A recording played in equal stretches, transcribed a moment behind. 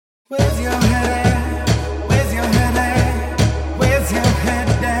Where's your head at? Where's your head at? Where's your head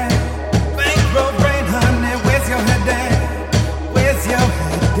at? Bankroll brain, honey, where's your head at? Where's your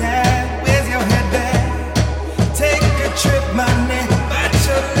head at? Where's your head at? Take a trip, money, bite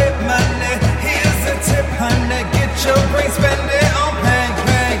your lip, money. Here's a tip, honey, get your brain spending on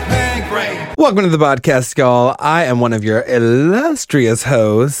bang, brain. Welcome to the podcast, y'all. I am one of your illustrious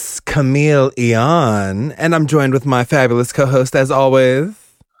hosts, Camille Eon, and I'm joined with my fabulous co-host, as always.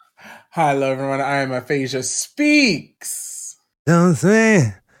 Hello, everyone. I am Aphasia Speaks. Don't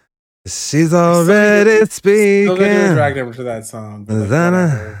say she's already speaking. Still gonna do a drag number to that song.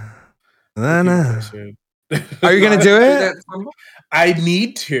 Are you gonna do it? I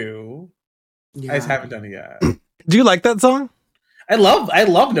need to. Yeah. I just haven't done it yet. Do you like that song? I love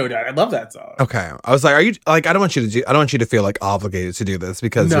No Doubt. I love that song. Okay, I was like, are you like? I don't want you to feel like obligated to do this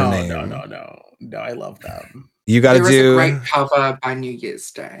because your name. No. I love them. You got to There do. was a great cover by New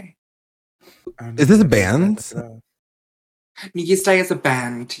Year's Day. Is this a band? New Year's Day is a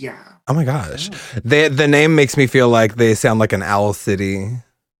band, yeah. Oh my gosh, the name makes me feel like they sound like an Owl City.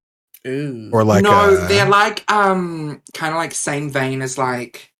 Ooh. Or like they're like kind of like same vein as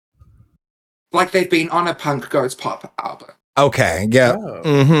like they've been on a punk goes pop album. Okay, yeah. Oh.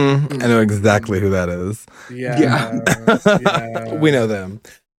 Mm-hmm. I know exactly who that is. Yeah. We know them.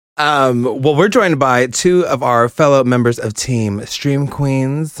 Well, we're joined by two of our fellow members of Team Stream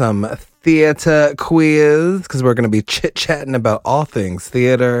Queens, some theater queers, because we're going to be chit-chatting about all things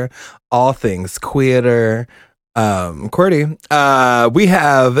theater, all things queer. Qwerty. We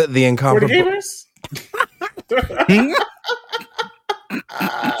have the incomparable... gamers?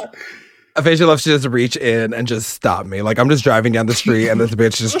 Aphasia loves to just reach in and just stop me. Like, I'm just driving down the street and this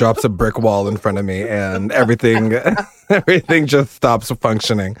bitch just drops a brick wall in front of me and everything just stops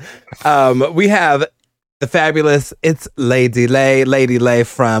functioning. We have the fabulous, it's Leidy Lay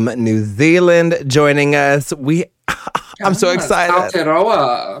from New Zealand joining us. I'm so excited.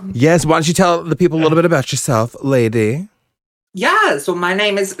 Aotearoa. Yes, why don't you tell the people a little bit about yourself, Leidy? Yeah, so my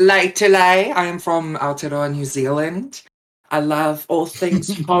name is Leidy Lay. I am from Aotearoa, New Zealand. I love all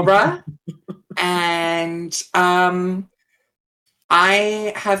things horror. And I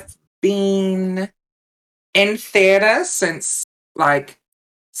have been in theater since a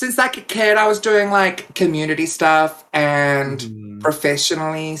kid. I was doing like community stuff and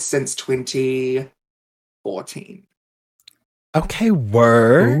professionally since 2014. Okay,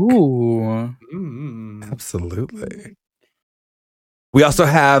 work. Ooh. Absolutely. We also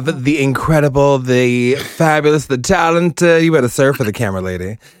have the incredible, the fabulous, the talented. You better serve for the camera,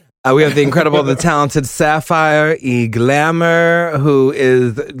 lady. We have the incredible, the talented Safire Glamour, who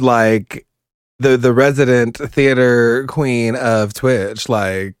is like the resident theater queen of Twitch.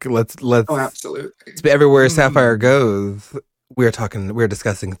 Like, let's. Oh, absolutely. Everywhere Safire goes, we're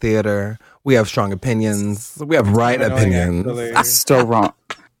discussing theater. We have strong opinions. We have right opinions. Still wrong.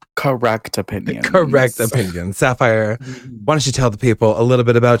 Correct opinion. Correct opinion. Sapphire, why don't you tell the people a little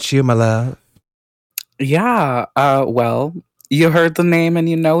bit about you, my love? Yeah. Well, you heard the name and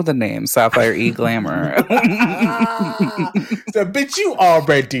you know the name. Sapphire E. Glamour. So, bitch, you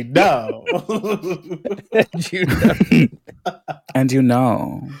already know. And you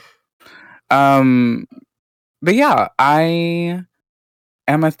know. But yeah, I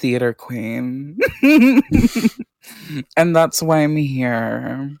am a theater queen. And that's why I'm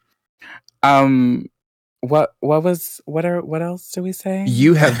here. What else do we say?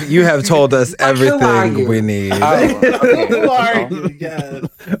 You have told us everything we need. Yes.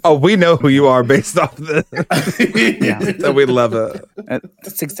 Oh, we know who you are based off this. Yeah. So we love it.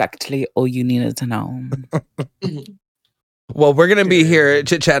 That's exactly all you needed to know. Well, we're gonna be here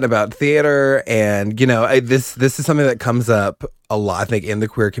chit-chatting about theater, and this is something that comes up a lot. I think in the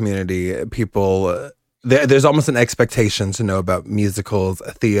queer community, people. There's almost an expectation to know about musicals,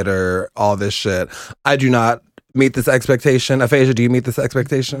 theater, all this shit. I do not meet this expectation. Aphasia, do you meet this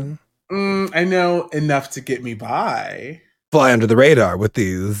expectation? I know enough to get me by. Fly under the radar with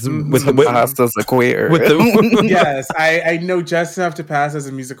these. With Pass as a queer. Yes, I know just enough to pass as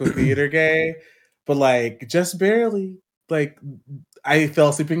a musical theater gay, but like just barely. Like I fell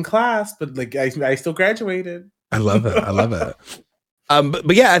asleep in class, but like I still graduated. I love it.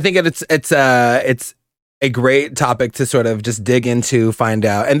 But yeah, I think it's a great topic to sort of just dig into, find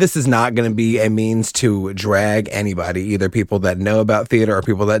out. And this is not going to be a means to drag anybody, either people that know about theater or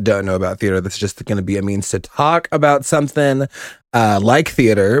people that don't know about theater. This is just going to be a means to talk about something like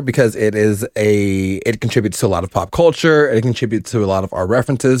theater, because it contributes to a lot of pop culture. It contributes to a lot of our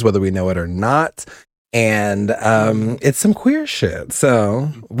references, whether we know it or not. And it's some queer shit. So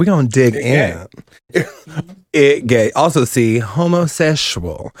we're going to dig in. It gay. Also see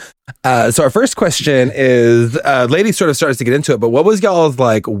homosexual. So our first question is, Leidy sort of started to get into it, but what was y'all's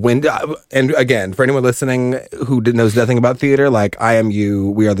like when, and again, for anyone listening who knows nothing about theater, like I am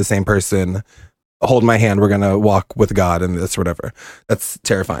you, we are the same person. Hold my hand. We're going to walk with God in this, whatever. That's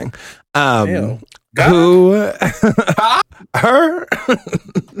terrifying. Who, her,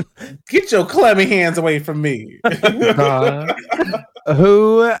 get your clammy hands away from me.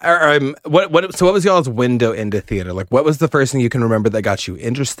 Who are what? So, what was y'all's window into theater? Like, what was the first thing you can remember that got you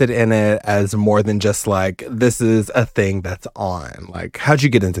interested in it as more than just like this is a thing that's on? Like, how'd you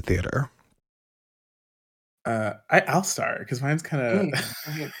get into theater? I'll start because mine's kind of.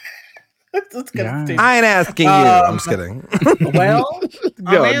 I ain't asking you. I'm just kidding. Well,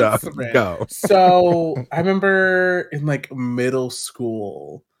 go. So I remember in like middle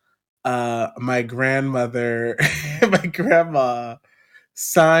school, my grandma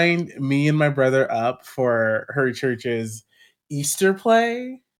signed me and my brother up for her church's Easter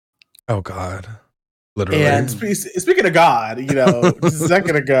play. Oh God, literally. And speaking of God, just a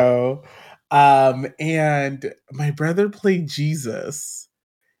second ago, and my brother played Jesus.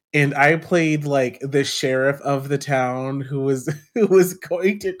 And I played like the sheriff of the town who was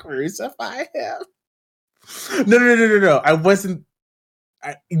going to crucify him. No. I wasn't.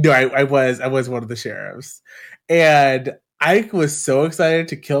 I was one of the sheriffs, and I was so excited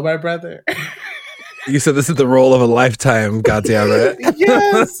to kill my brother. You said this is the role of a lifetime. Goddamn it!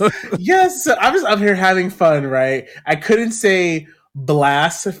 yes. So I'm just up here having fun, right? I couldn't say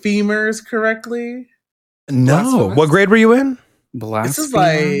blasphemers correctly. No. What grade were you in? This is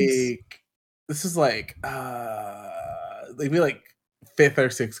like maybe like 5th or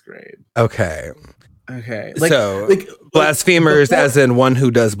 6th grade. Okay. So blasphemers as in one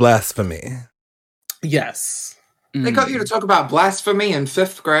who does blasphemy. Yes. They got you to talk about blasphemy in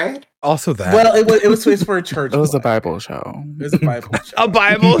 5th grade? Also that. Well, it was for a church. It was a Bible show. It was a Bible show. A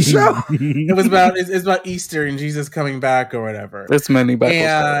Bible show. It's about Easter and Jesus coming back or whatever. It's many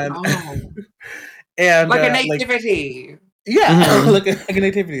Bible shows. And like a nativity. Like a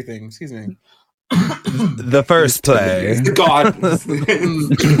nativity thing. Excuse me. The first play. God.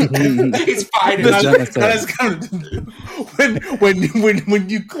 He's fighting. When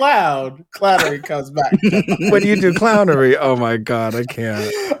you clownery comes back. When you do clownery, oh my God, I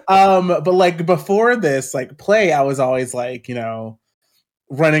can't. But like before this like play, I was always like,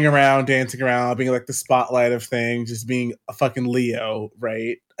 running around, dancing around, being like the spotlight of things, just being a fucking Leo,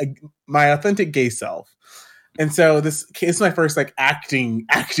 right? My authentic gay self. And so this is my first like acting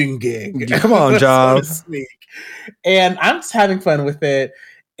gig. Come on, Job. And I'm just having fun with it.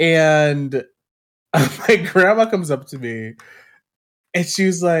 And my grandma comes up to me and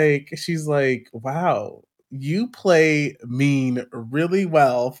she's like, wow, you play mean really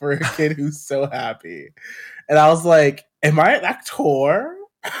well for a kid who's so happy. And I was like, am I an actor?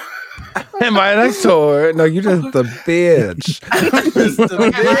 Am I an actor? No, you just a bitch. Am I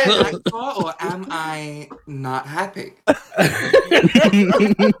an actor or am I not happy? Am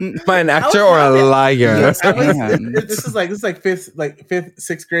I an actor or a liar? This is like fifth,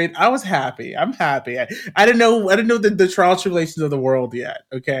 sixth grade. I was happy. I'm happy. I didn't know the trials tribulations of the world yet.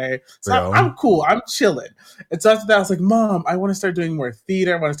 Okay, so I'm cool. I'm chilling. And so after that, I was like, Mom, I want to start doing more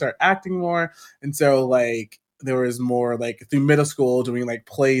theater. I want to start acting more. And so like. There was more like through middle school doing like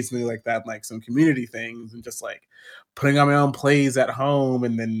plays and things like that, like some community things and just like putting on my own plays at home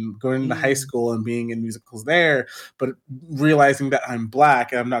and then going into high school and being in musicals there, but realizing that I'm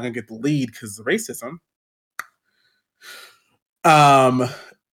Black and I'm not going to get the lead because of racism.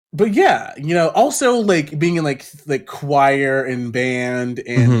 But yeah, also like being in like choir and band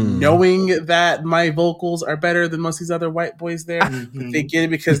and knowing that my vocals are better than most of these other white boys there. They get it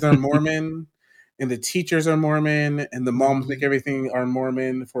because they're Mormon. And the teachers are Mormon, and the moms make everything are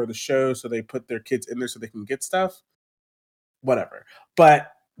Mormon for the show, so they put their kids in there so they can get stuff. Whatever.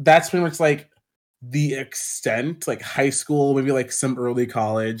 But that's pretty much like the extent, like high school, maybe like some early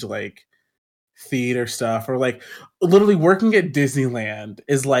college, like theater stuff, or like literally working at Disneyland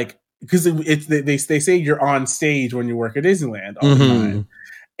is like, because they say you're on stage when you work at Disneyland all the time.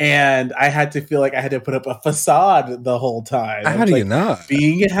 And I had to feel like I had to put up a facade the whole time. How do you not?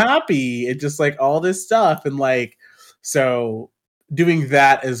 Being happy and just like all this stuff. And like, so doing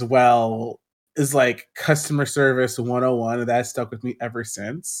that as well is like customer service 101. And that stuck with me ever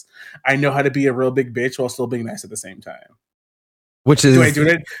since. I know how to be a real big bitch while still being nice at the same time. Which is...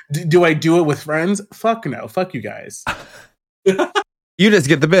 Do I do it with friends? Fuck no. Fuck you guys. You just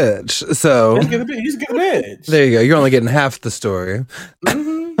get the bitch. So you just get the bitch. There you go. You're only getting half the story.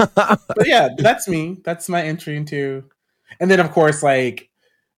 But yeah, that's me. That's my entry into. And then of course, like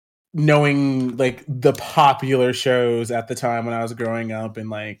knowing like the popular shows at the time when I was growing up, and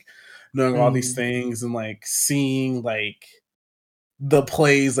like knowing all these things, and like seeing like the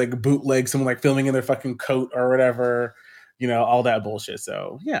plays like bootleg, someone like filming in their fucking coat or whatever, you know, all that bullshit.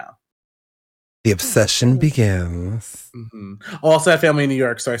 So yeah. The obsession begins. Mm-hmm. Also, I have family in New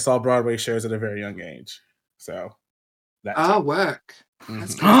York, so I saw Broadway shows at a very young age. So that work.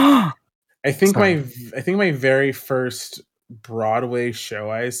 That's good. I think my very first Broadway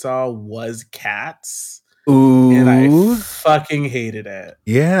show I saw was Cats. Ooh. And I fucking hated it.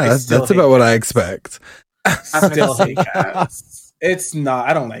 Yeah, that's about what I expect. I still hate Cats. It's not,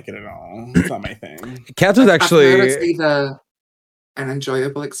 I don't like it at all. It's not my thing. Cats was actually... I've heard it's either an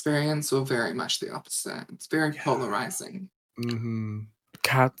enjoyable experience or very much the opposite. It's very polarizing. Mm-hmm.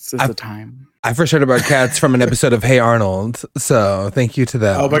 Cats is a time. I first heard about Cats from an episode of Hey Arnold, so thank you to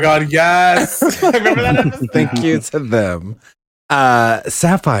them. Oh my god, yes! I remember that episode. Thank you to them.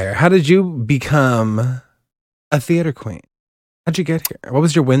 Safire, how did you become a theater queen? How'd you get here? What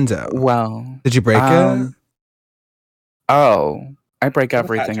was your window? Well, did you break it? Oh, I break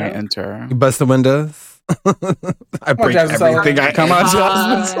everything I enter. You bust the windows? I break everything I come on,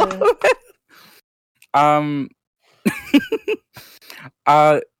 Jasmine.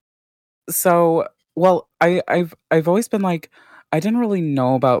 So, well, I've always been like, I didn't really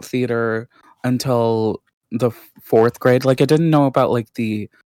know about theater until the 4th grade. Like, I didn't know about like the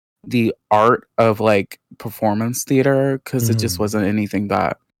art of like performance theater, because it just wasn't anything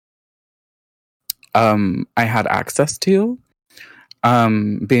that I had access to,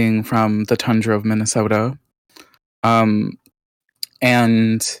 being from the tundra of Minnesota. But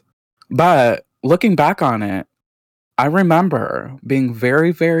looking back on it, I remember being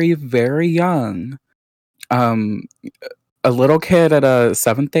very, very, very young, a little kid at a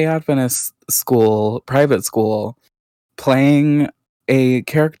Seventh-day Adventist school, private school, playing a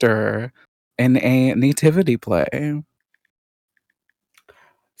character in a nativity play.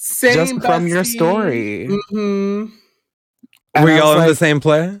 Same, just from your story. Mm-hmm. Were y'all in the same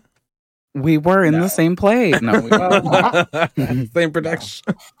play? We were in the same play. No, we weren't. Same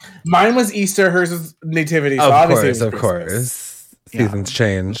production. Mine was Easter, hers was Nativity. So of course. Seasons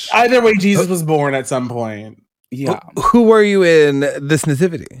change. Either way, Jesus was born at some point. Yeah. Who were you in this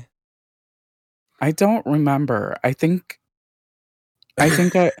Nativity? I don't remember. I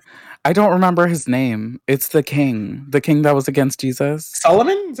don't remember his name. It's the king that was against Jesus.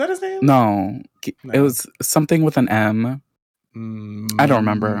 Solomon? Is that his name? No. It was something with an M. I don't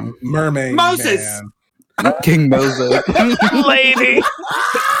remember. Mermaid Moses. Man. King Moses.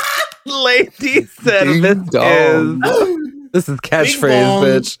 Leidy said this is catchphrase,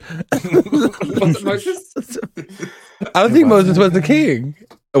 bitch. Moses? I don't think Moses was the king.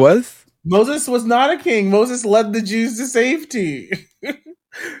 It was? Moses was not a king. Moses led the Jews to safety.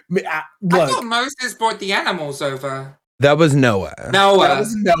 I thought Moses brought the animals over. That was Noah.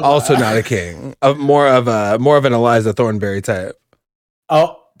 Also not a king. More of an Eliza Thornberry type.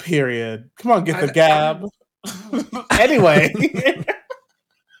 Oh, period. Come on, get the gab. Anyway.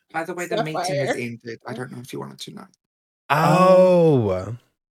 By the way, the meeting is ended. I don't know if you wanted to know. Oh.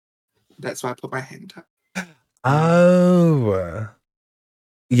 That's why I put my hand up. Oh.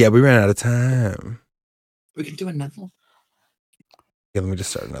 Yeah, we ran out of time. We can do another one. Yeah, let me just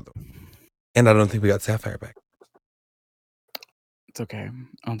start another one. And I don't think we got Safire back. It's okay.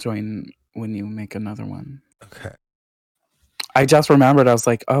 I'll join when you make another one. Okay. I just remembered. I was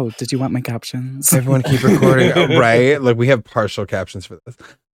like, oh, did you want my captions? Everyone keep recording. Right? Like, we have partial captions for this.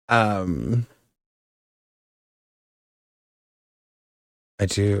 I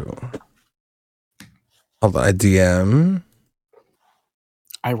do. Hold on. I DM.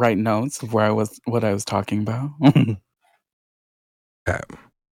 I write notes of what I was talking about. Okay.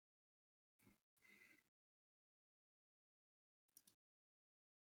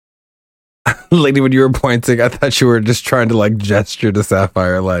 Lady, when you were pointing, I thought you were just trying to like gesture to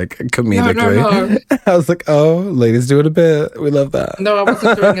Safire like comedically. No. I was like, oh, Lady's doing a bit. We love that. No, I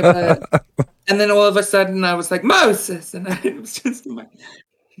wasn't doing a bit. And then all of a sudden I was like, Moses! And it was just my...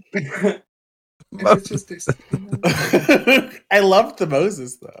 it was just this. I loved the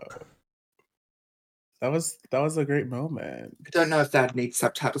Moses though. That was a great moment. I don't know if that needs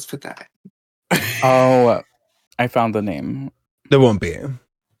subtitles for that. Oh, I found the name. There won't be.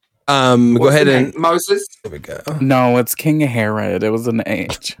 Go ahead and Moses. There we go. No, it's King Herod. It was an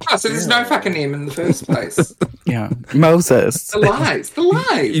H. Oh, so there's no fucking name in the first place. Yeah, Moses. The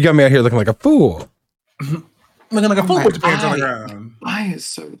lies. You got me out here looking like a fool. Looking like a fool with your pants on the ground. Why is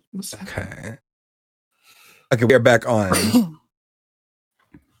so... Okay. Okay, we are back on.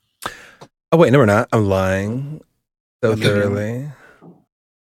 Oh wait, no, we're not. I'm lying so thoroughly.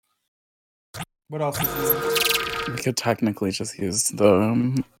 What else is there? We could technically just use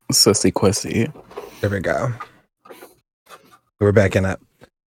the Sissy Quissy. There we go. We're back in it.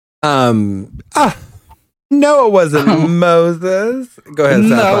 No, it wasn't Moses. Go ahead,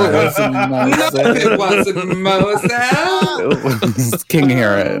 No, Safire. it wasn't No, Moses. it wasn't Moses. It was King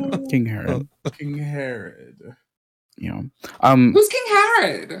Herod. King Herod. King Herod. Yeah. Who's King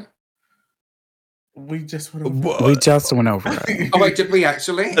Herod? We just went We just went over it. Oh wait, did we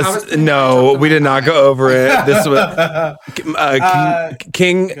actually? No, we did not go over it. This was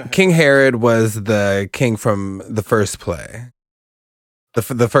King Herod was the king from the first play,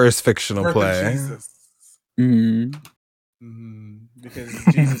 the first fictional Birth of play. Jesus. Mm-hmm. Because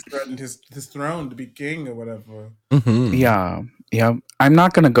Jesus threatened his throne to be king or whatever. Mm-hmm. Yeah. I'm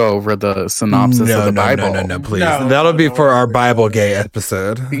not going to go over the synopsis of the Bible. No, please. No, That'll be no, for no. our Bible gay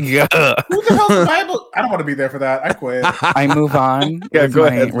episode. Yeah. Who the hell's the Bible? I don't want to be there for that. I quit. I move on. Yeah, with go my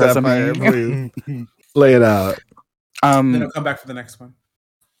ahead, resume. Sapphire, please. Lay it out. Then I'll come back for the next one.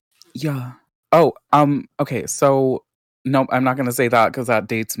 Yeah. Oh, okay. So, nope, I'm not going to say that because that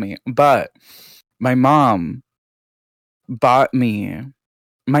dates me. But my mom bought me.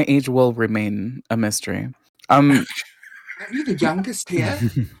 My age will remain a mystery. Aren't you the youngest here?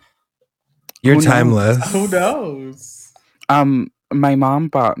 You're Who knows? timeless. Who knows? My mom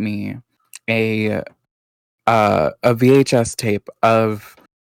bought me a VHS tape of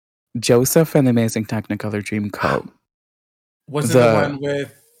Joseph and the Amazing Technicolor Dreamcoat. Was it the one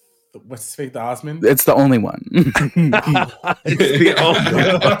with what's his face, the Osmond? It's the only one. It's the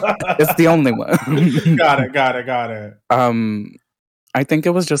only It's the only one. Got it. I think it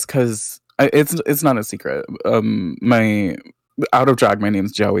was just because it's not a secret. My out of drag, my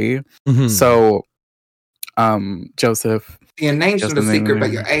name's Joey. Mhm. So, Joseph. Your name's Just not a the name secret, of but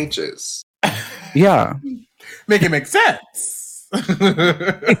it. your ages. Yeah. Make it make sense.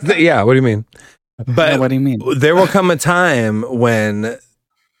 Yeah, what do you mean? But What do you mean? there will come a time when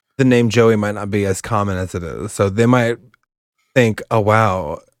the name Joey might not be as common as it is. So they might think, "Oh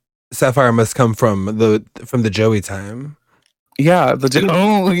wow, Safire must come from the Joey time." Yeah, the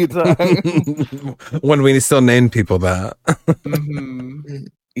only time. When we still name people that. Mhm.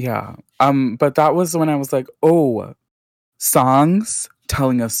 Yeah. But that was when I was like, oh, songs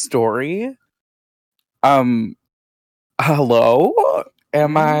telling a story. Hello?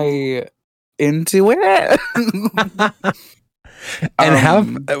 Am I into it?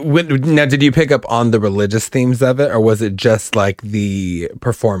 And now did you pick up on the religious themes of it, or was it just the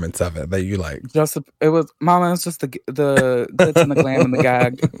performance of it that you liked? It was Mama, it's just the glitz and the glam and the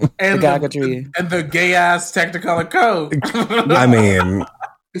gag. And The gaggatry. and the gay ass Technicolor coat. I mean,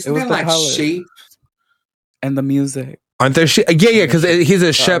 Isn't It was there the like colors. sheep? And the music. aren't there sheep? Yeah, because he's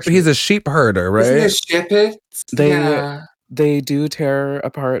a sheep. Actually. He's a sheep herder, Isn't there right? shepherds? Yeah. They do tear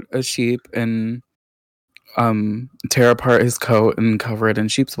apart a sheep and tear apart his coat and cover it in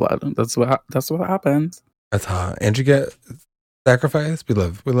sheep's blood. That's what happens. That's hot. And you get sacrificed. We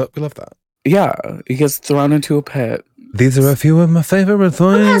love that. Yeah, he gets thrown into a pit. These are a few of my favorite Who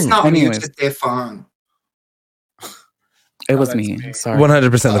has things. not Anyways. muted their phone? It was that's me. me. Sorry.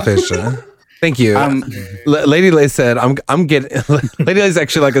 100% the Fisher. Thank you. Lady Lay said, "I'm getting." Lady Lay's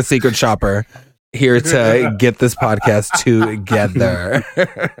actually like a secret shopper here to get this podcast together.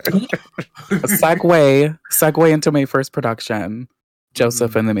 segue into my first production,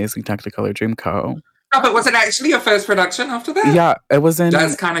 Joseph and the Amazing Technicolor Dreamcoat. Oh, but was it actually your first production after that? Yeah, it was in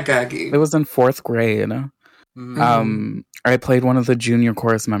That's kind of gaggy. it was in 4th grade. Mhm. I played one of the junior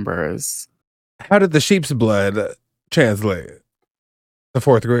chorus members. How did the sheep's blood translate? The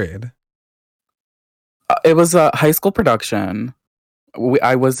 4th grade. It was a high school production.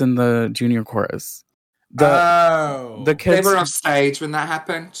 I was in the junior chorus. The They kids were off stage when that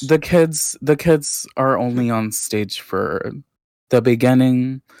happened. the kids are only on stage for the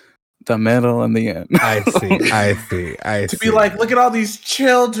beginning, the middle, and the end. I see. to be like, look at all these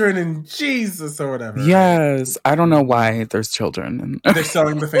children and Jesus or whatever. right? Yes, I don't know why there's children. They're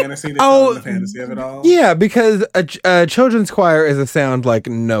selling the fantasy. They're Oh, selling the fantasy of it all. Yeah, because a children's choir is a sound like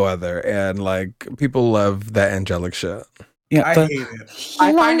no other, and people love that angelic shit. Yeah, I hate it.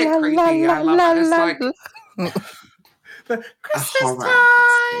 I find it creepy. I love it. It's like The Christmas horror.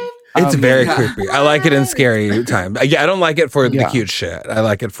 time. It's very yeah. creepy. I like it in scary time. Yeah, I don't like it for the Yeah. cute shit. I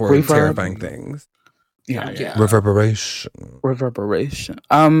like it for Reverb. terrifying things. Yeah. Reverberation. Reverberation.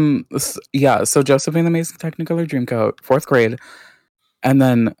 So Joseph and the Amazing Technicolor Dreamcoat, 4th grade. And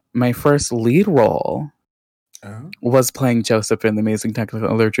then my first lead role Oh. was playing Joseph in the Amazing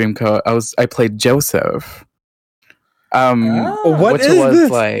Technicolor Dreamcoat. I played Joseph. Oh. What which is was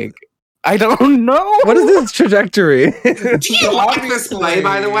this? like I don't know. What is this trajectory? Do you like this play,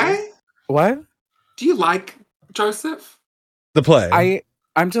 by the way? What? Do you like Joseph? The play.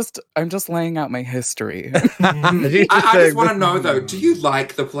 I'm just laying out my history. I just want to know though, do you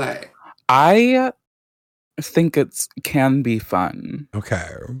like the play? I think can be fun. Okay.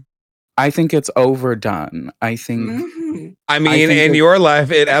 I think it's overdone. I think I mean, in your life,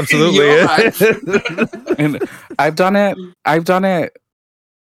 it absolutely is. And I've done it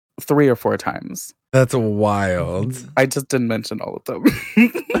 3 or 4 times. That's wild. I just didn't mention all of them.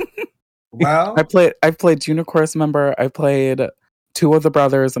 Well, I played Junior Chorus member. I played 2 of the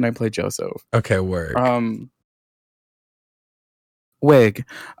brothers, and I played Joseph. Okay, word. Wig.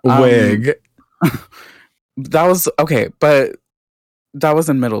 That was okay, but that was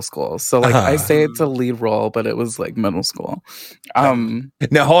in middle school. So like I say it's a lead role, but it was like middle school.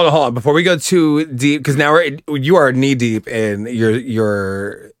 Now hold on. Before we go too deep, because now you are knee deep in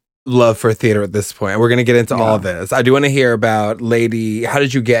your love for theater at this point. We're gonna get into all of this. I do want to hear about Leidy. How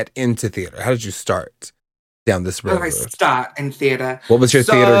did you get into theater? How did you start down this road? How did I start in theater? What was your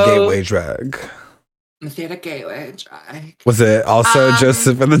theater gateway drug? The theater gateway drag. Was it also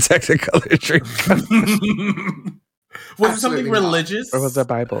Joseph and the Technicolor Dreamcoat? Was it something religious? Or was it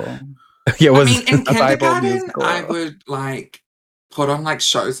Bible? Yeah, I mean, in kindergarten, I would like put on like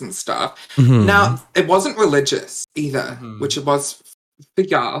shows and stuff. Mm-hmm. Now, it wasn't religious either, which it was for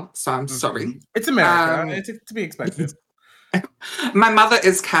y'all, so I'm sorry. It's America. It's to be expected. My mother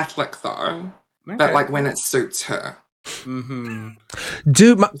is Catholic though, but like when it suits her.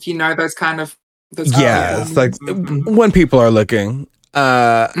 Dude, if you know those kind of... Yes, like when people are looking.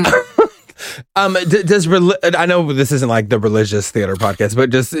 Does I know this isn't like the religious theater podcast, but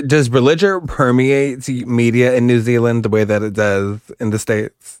does religion permeate media in New Zealand the way that it does in the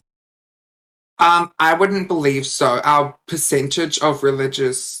States? I wouldn't believe so. Our percentage of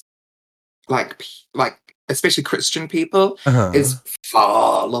religious, like especially Christian people, is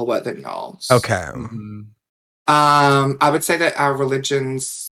far lower than y'all's. Okay. I would say that our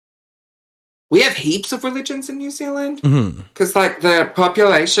religions. We have heaps of religions in New Zealand because, like, the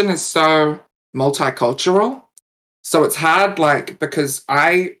population is so multicultural. So it's hard, like, because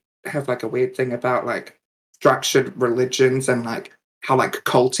I have, like, a weird thing about, like, structured religions and, like, how, like,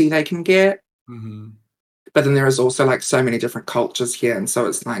 culty they can get. But then there is also, like, so many different cultures here. And so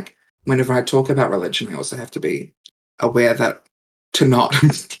it's, like, whenever I talk about religion, I also have to be aware that to not,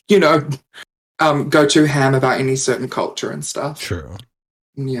 go too ham about any certain culture and stuff. True.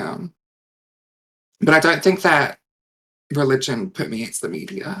 Yeah. But I don't think that religion permeates the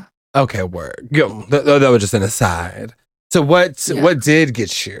media. Okay, word. That was just an aside. So what did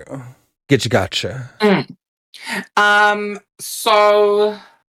get you gotcha? So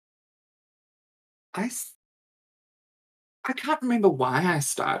I can't remember why I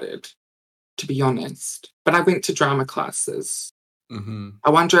started, to be honest. But I went to drama classes.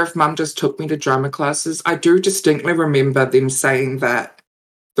 I wonder if Mum just took me to drama classes. I do distinctly remember them saying that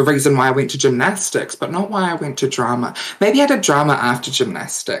the reason why I went to gymnastics, but not why I went to drama. Maybe I did drama after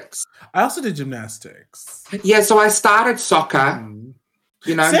gymnastics. I also did gymnastics. Yeah, so I started soccer,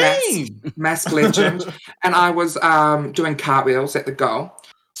 Same. mask legend, and I was doing cartwheels at the goal.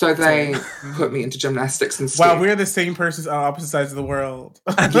 So they put me into gymnastics instead. Wow, we're the same persons on opposite sides of the world.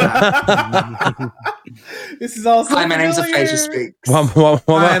 This is all so Hi, my name's familiar. Aphasia Speaks.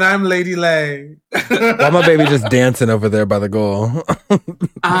 Hi, and I'm Lady Lay. Why my baby just dancing over there by the goal?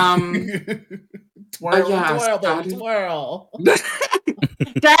 Twirl.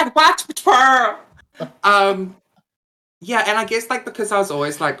 Dad, watch me twirl. Yeah, and I guess like because I was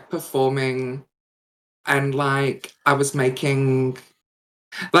always like performing and like I was making...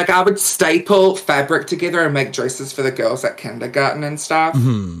 Like, I would staple fabric together and make dresses for the girls at kindergarten and stuff.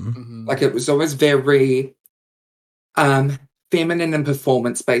 Like, it was always very feminine and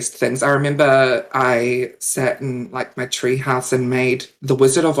performance-based things. I remember I sat in, like, my treehouse and made the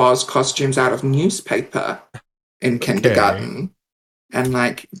Wizard of Oz costumes out of newspaper in kindergarten. And,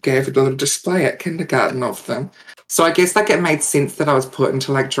 like, gave a little display at kindergarten of them. So I guess, like, it made sense that I was put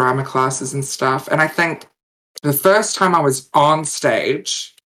into, like, drama classes and stuff. And I think the first time I was on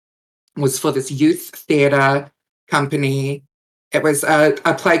stage was for this youth theatre company. It was a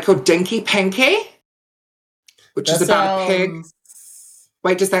play called Dinky Pinky, which is about a pig.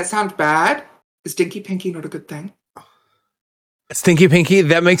 Wait, does that sound bad? Is Dinky Pinky not a good thing? Stinky Pinky?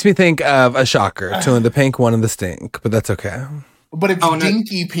 That makes me think of a shocker. Two in the pink, one in the stink, but that's okay. But it's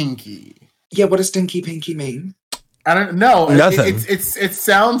Dinky Pinky. Yeah, what does Dinky Pinky mean? I don't know. Nothing. It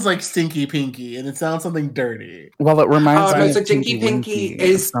sounds like Stinky Pinky, and it sounds something dirty. Well, it reminds me so of Dinky Pinky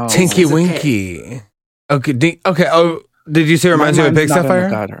is Tinky Winky. Okay. Okay. Oh, did you say it reminds you of a pig,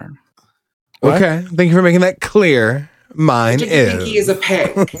 Safire? What? Okay, thank you for making that clear. Mine Dinky is. Pinky is a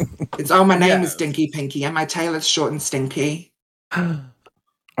pig. It's my name Yeah. is Dinky Pinky, and my tail is short and stinky.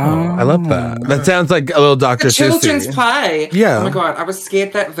 I love that. That sounds like a little Dr. The children's Seuss. play. Yeah. Oh my god, I was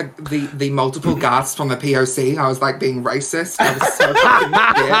scared that the multiple gasps from the POC, I was like being racist. I was so fucking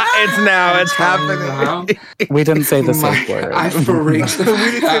scared. It's now. It's happening. We didn't say the Oh my safe God, word. I freaked the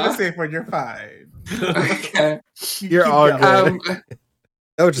We didn't say the fuck out. safe word. You're fine. Okay. You're Keep all going. good.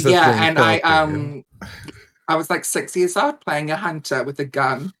 That was just us Yeah, being and filthy. I was like 6 years old playing a hunter with a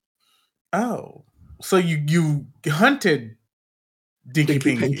gun. Oh, so you hunted Dinky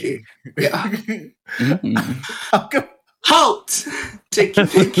Dinky Pinky? Yeah. Mm. How come- Halt! Dinky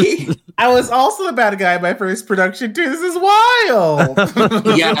Pinky. I was also the bad guy in my first production too. This is wild.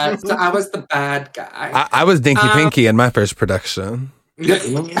 Yeah, so I was the bad guy. I was Dinky Pinky in my first production. Yeah,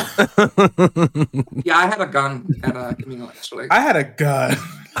 I had a gun at a communal actually. I had a gun.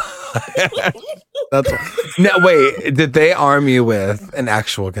 That's no wait. Did they arm you with an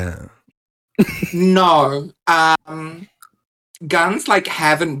actual gun? No. Guns like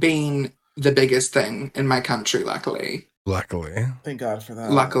haven't been the biggest thing in my country, luckily. Luckily, Thank God for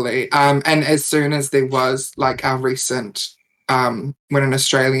that. Luckily. And as soon as there was like our recent when an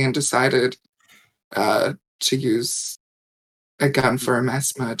Australian decided to use a gun for a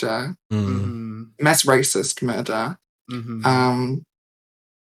mass murder, Mhm. mass racist murder, Mhm.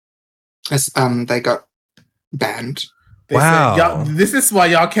 they got banned. They Wow. said, y'all, this is why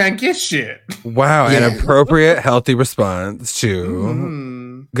y'all can't get shit. wow, Yeah. an appropriate, healthy response to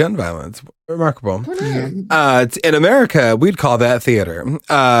Mhm. gun violence. Remarkable. Who knew? In America, we'd call that theater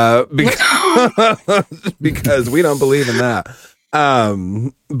because we don't believe in that.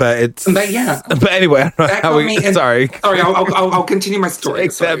 But it's But yeah. But anyway, I don't know Back how on we. me and- Sorry. Sorry, I'll continue my story.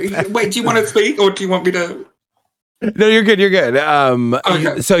 Take that Sorry. back. Wait, do you want to speak or do you want me to? No, you're good. You're good.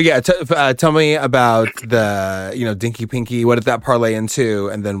 Okay. So yeah, tell me about the Dinky Pinky. What did that parlay into,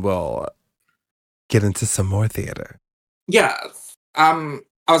 and then we'll get into some more theater. Yes.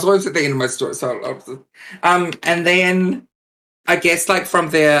 I was always at the end of my story, so and then I guess like from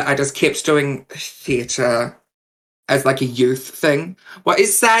there, I just kept doing theatre as like a youth thing. What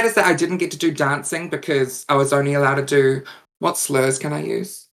is sad is that I didn't get to do dancing because I was only allowed to do what slurs can I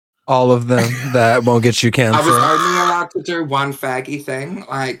use? All of them that won't get you I was canceled. only allowed to do one faggy thing.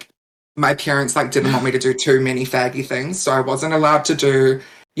 Like my parents like didn't want me to do too many faggy things, so I wasn't allowed to do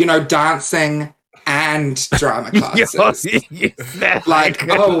dancing and drama classes. Like,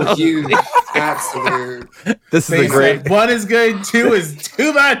 oh, you absolute. This is They a great. said one is good, two is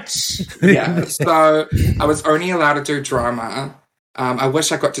too much. Yeah. So I was only allowed to do drama. I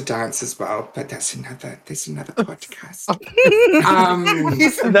wish I got to dance as well, but that's another podcast.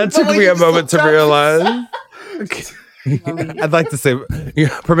 That took me a moment to realize. I'd like to say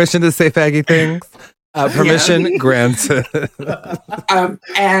permission to say faggy things. Permission granted.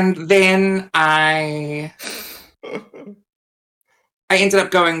 And then I ended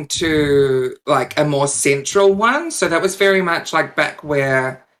up going to like a more central one. So that was very much like back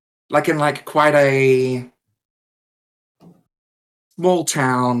where, like in like quite a small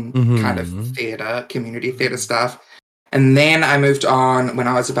town kind of theatre, community theatre stuff. And then I moved on when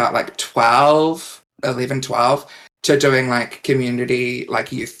I was about like 12 to doing like community,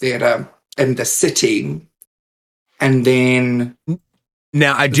 like youth theatre in the city. And then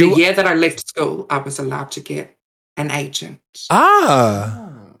Now I the do. year that I left school, I was allowed to get an agent.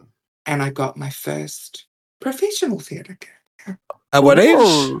 And I got my first professional theatre gig. At what age?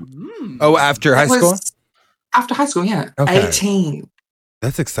 Mm. Oh, after high It was school. After high school, yeah. Okay. 18.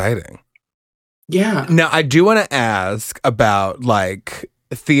 That's exciting. Yeah. Now I do want to ask about like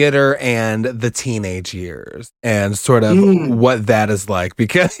theater and the teenage years and sort of what that is like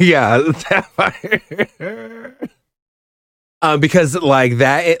because Safire. Because like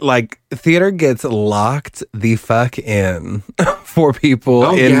that, theater gets locked the fuck in for people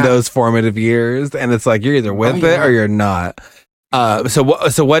in those formative years, and it's like you're either with it or you're not. So what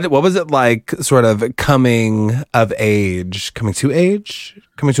was it like? Sort of coming to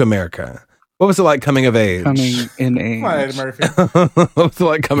America. What was it like coming of age? Coming in age. Come on, Eddie Murphy. What was it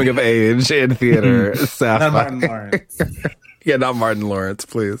like coming of age in theater? Not Martin Lawrence. Yeah, not Martin Lawrence,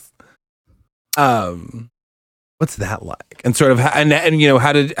 please. What's that like? And sort of, how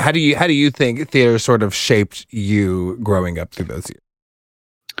do you think theater sort of shaped you growing up through those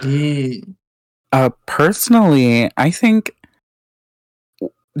years? Personally, I think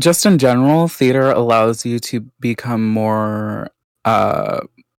just in general, theater allows you to become more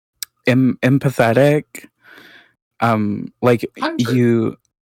empathetic. Like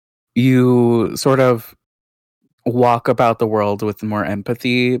you sort of walk about the world with more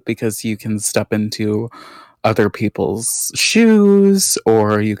empathy because you can step into other people's shoes,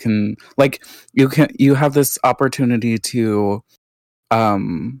 or you have this opportunity to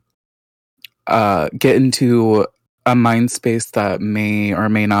get into a mind space that may or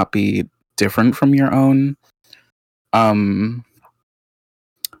may not be different from your own.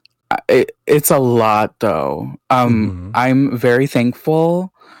 It's a lot, though. I'm very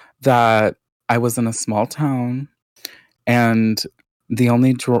thankful that I was in a small town, and the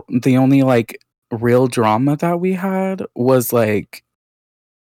only like real drama that we had was like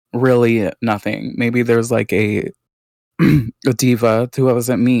really nothing. Maybe there's like a diva who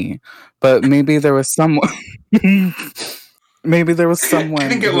wasn't me, but maybe there was someone. Maybe there was someone. I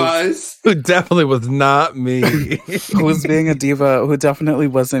think it was. Who definitely was not me. Who was being a diva who definitely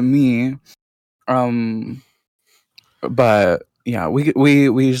wasn't me. But yeah,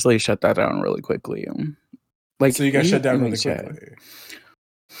 we usually shut that down really quickly. Like, so you got shut down really quickly.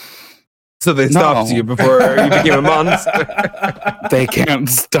 So they stopped you before you became a monster. They can't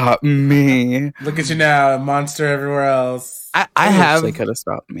stop me. Look at you now, a monster everywhere else. I wish they could have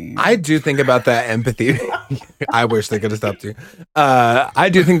stopped me. I do think about that empathy. I wish they could have stopped you. I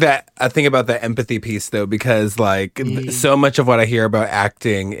do think about that empathy piece though, because like so much of what I hear about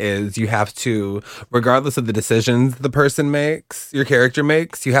acting is you have to, regardless of the decisions the person makes, your character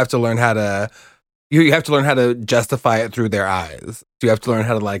makes, you have to learn how to. You have to learn how to justify it through their eyes. You have to learn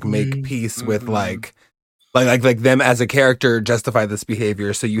how to like make peace with like them as a character justify this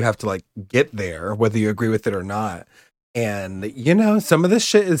behavior. So you have to like get there, whether you agree with it or not. And you know, some of this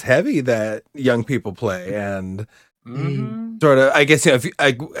shit is heavy that young people play, and sort of. I guess you know.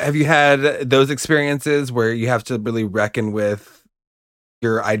 Have you had those experiences where you have to really reckon with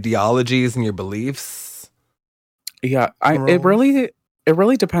your ideologies and your beliefs? Yeah, it really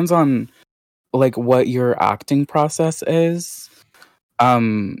depends on like what your acting process is,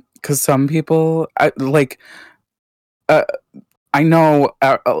 because some people I know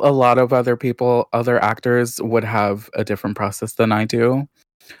a lot of other actors would have a different process than I do,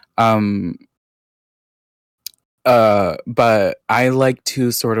 but I like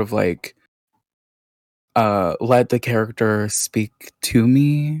to sort of like let the character speak to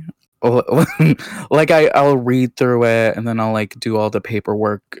me. Like I'll read through it and then I'll like do all the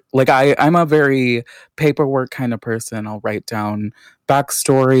paperwork. Like I'm a very paperwork kind of person. I'll write down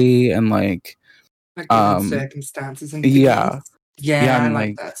backstory and like circumstances and yeah I and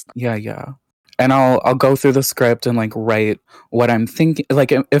like that stuff. yeah. And I'll go through the script and like write what I'm thinking.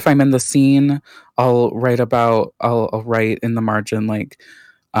 Like if I'm in the scene, I'll write in the margin like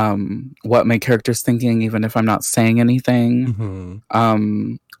what my character's thinking, even if I'm not saying anything.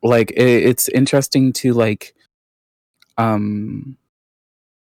 Like it's interesting to like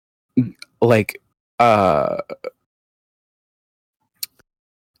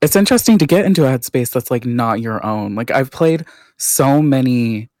it's interesting to get into a headspace that's like not your own. Like I've played so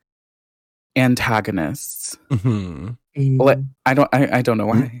many antagonists. Like, I don't know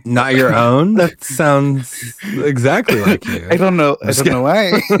why. Not your own? That sounds exactly like you. I don't know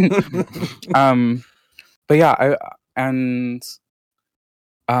why. But yeah,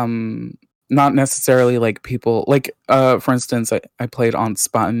 not necessarily like people like for instance I played Aunt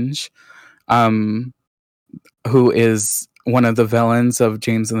Sponge, who is one of the villains of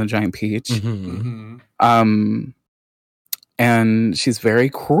James and the Giant Peach. And she's very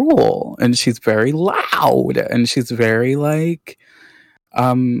cruel and she's very loud and she's very like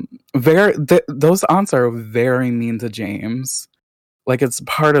those aunts are very mean to James. Like it's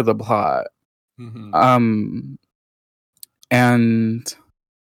part of the plot. And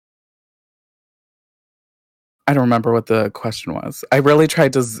I don't remember what the question was. I really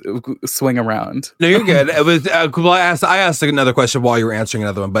tried to swing around. No, you're good. It was well, I asked another question while you were answering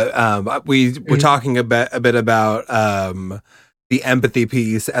another one, but we were talking a bit about the empathy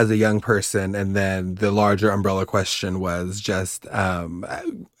piece as a young person, and then the larger umbrella question was just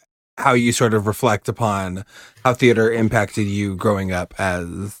how you sort of reflect upon how theater impacted you growing up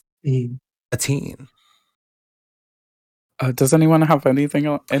as a teen. Does anyone have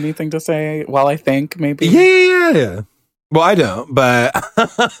anything to say while I think? Maybe. Yeah. Well, I don't, but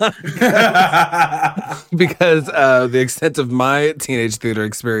because the extent of my teenage theater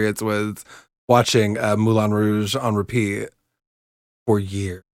experience was watching Moulin Rouge on repeat for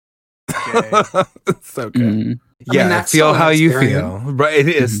years. So good. Yeah, I feel how you feel. Right, it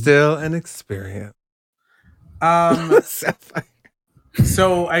is still an experience.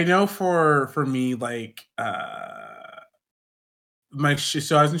 So I know for me, like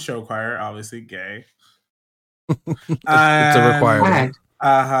so I was in show choir, obviously gay. It's a requirement.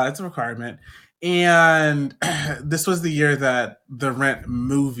 It's a requirement. And this was the year that the Rent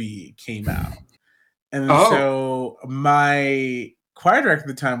movie came out. And so my choir director at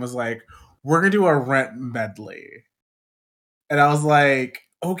the time was like, we're going to do a Rent medley. And I was like,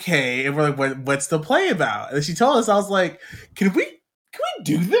 okay. And we're like, what's the play about? And she told us, I was like, can we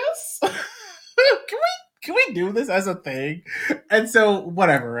do this? can we do this as a thing? And so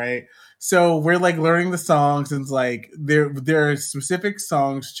whatever, right? So we're like learning the songs, and it's like there are specific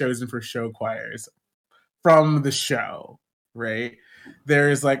songs chosen for show choirs from the show, right?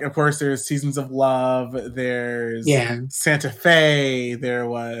 There's like, of course, there's Seasons of Love, there's Santa Fe, there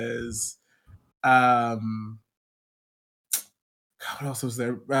was what else was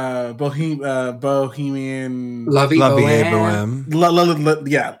there? Bohemian Lovey Bohem.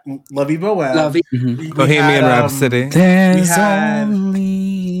 Lovey Bohem. Bohemian Rhapsody. There's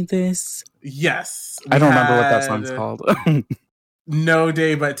only this. Yes. I don't remember what that song's called. No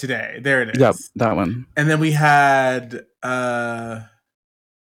Day But Today. There it is. Yep, that one. And then we had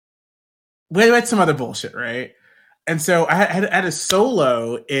we had some other bullshit, right? And so I had a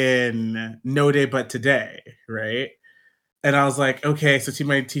solo in No Day But Today, right? And I was like, okay. So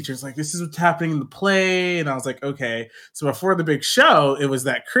my teacher's like, this is what's happening in the play. And I was like, okay. So before the big show, it was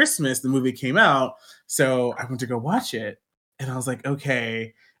that Christmas, the movie came out. So I went to go watch it. And I was like,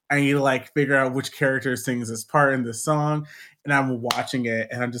 okay, I need to like figure out which character sings this part in this song. And I'm watching it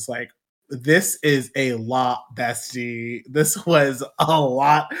and I'm just like, this is a lot, bestie. This was a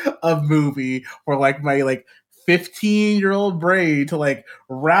lot of movie for like my like 15-year-old brain to like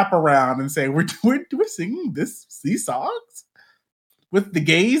wrap around and say, we're singing these songs with the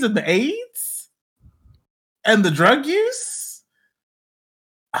gays and the AIDS and the drug use.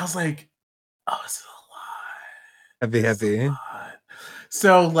 I was like, oh, this is a lot. Heavy.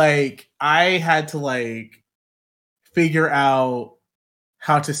 So like I had to like figure out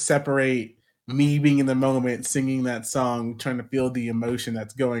how to separate me being in the moment, singing that song, trying to feel the emotion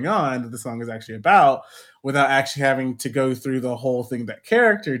that's going on that the song is actually about, without actually having to go through the whole thing that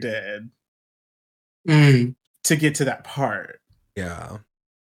character did to get to that part. Yeah.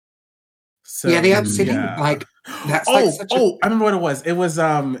 So the upsetting like that's I remember what it was. It was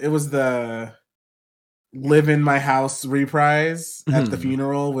the Live in My House reprise at the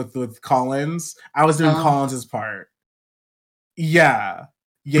funeral with Collins. I was doing Collins's part. Yeah.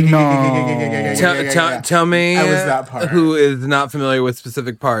 Tell me, I was that part. Who is not familiar with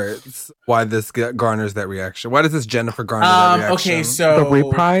specific parts, why this garners that reaction? Why does this Jennifer garner that reaction? Okay, so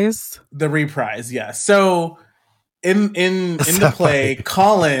the reprise, yeah. So in the play,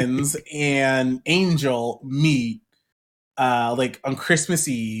 Collins and Angel meet like on Christmas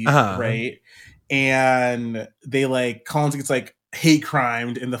Eve, right? And they like Collins gets like hate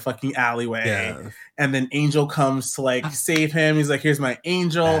crimed in the fucking alleyway, and then Angel comes to like save him. He's like, "Here's my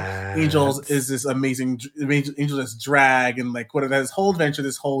angel." Angel is this amazing angel that's drag and like what this whole adventure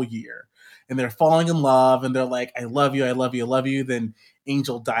this whole year, and they're falling in love, and they're like, "I love you, I love you, I love you." Then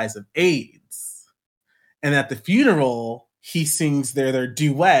Angel dies of AIDS, and at the funeral, he sings their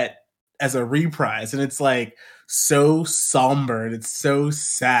duet as a reprise, and it's like so somber and it's so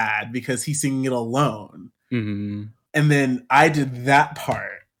sad because he's singing it alone. And then I did that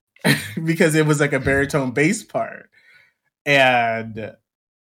part because it was like a baritone bass part. And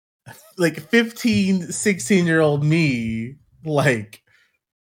like 15, 16-year-old me, like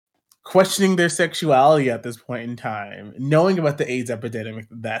questioning their sexuality at this point in time, knowing about the AIDS epidemic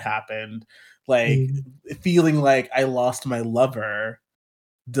that happened, like feeling like I lost my lover,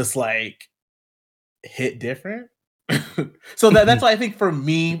 just like hit different. So that's why I think for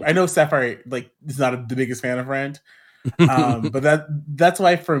me, I know Safire like is not the biggest fan of Rent. But that's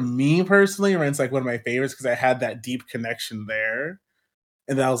why for me personally, Rent's like one of my favorites because I had that deep connection there,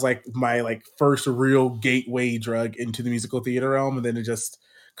 and that was like my like first real gateway drug into the musical theater realm, and then it just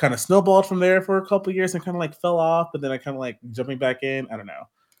kind of snowballed from there for a couple of years and kind of like fell off, but then I kind of like jumping back in. I don't know,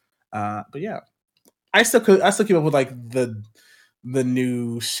 but yeah, I still keep up with like the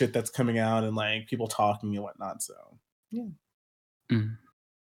new shit that's coming out and like people talking and whatnot. So yeah.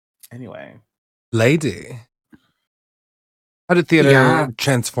 Anyway, Leidy. How did theater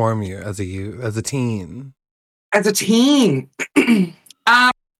transform you as a teen? As a teen,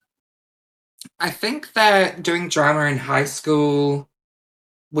 I think that doing drama in high school,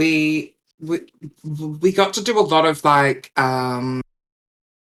 we got to do a lot of like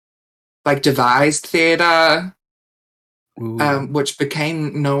devised theater, which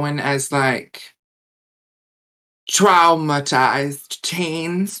became known as like traumatized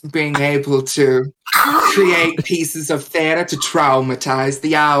teens being able to create pieces of theater to traumatize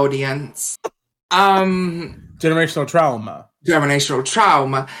the audience. Generational trauma. generational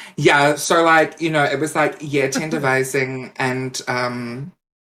trauma. Yeah, so like, you know, it was like year 10 devising and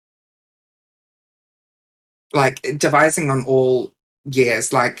like devising on all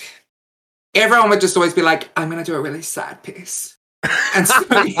years. Like everyone would just always be like, I'm gonna do a really sad piece. And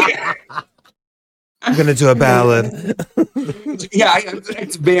so yeah. I'm gonna do a ballad. Yeah,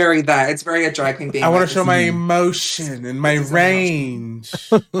 it's very that. It's very a drag queen being I want like, to show my emotion and my range.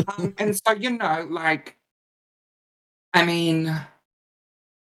 and so, you know, like, I mean,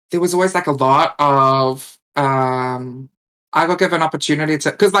 there was always like a lot of I got given opportunity to,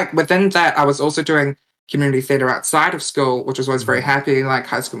 because like within that I was also doing community theatre outside of school, which was always very happy, like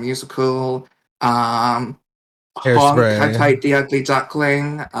High School Musical, Honk, I played the Ugly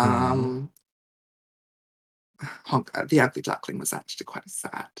Duckling. Honk, the Ugly Duckling was actually quite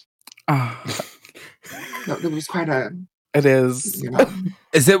sad. It was quite a. It is. You know.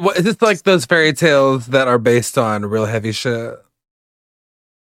 Is this like those fairy tales that are based on real heavy shit?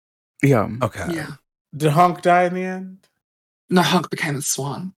 Yeah. Okay. Yeah. Did Honk die in the end? No, Honk became a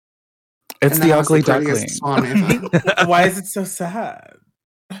swan. It's the Ugly Duckling. Swan ever. Why is it so sad?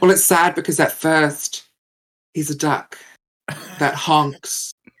 Well, it's sad because at first he's a duck that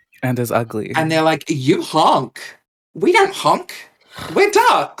honks. And is ugly. And they're like, you honk. We don't honk. We're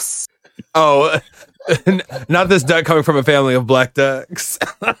ducks. Oh, not this duck coming from a family of black ducks.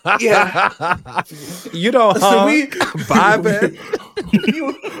 Yeah. You don't honk. Bye,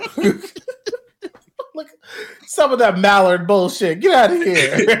 Look, some of that mallard bullshit. Get out of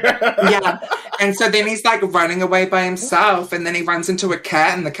here. Yeah. And so then he's like running away by himself. And then he runs into a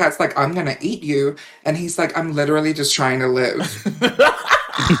cat and the cat's like, I'm going to eat you. And he's like, I'm literally just trying to live.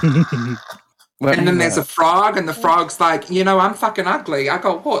 And then there's a frog and the frog's like, you know, I'm fucking ugly. I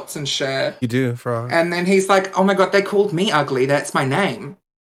got warts and shit. You do, frog. And then he's like, oh my God, they called me ugly. That's my name.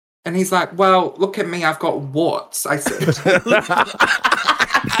 And he's like, well, look at me. I've got warts. I said.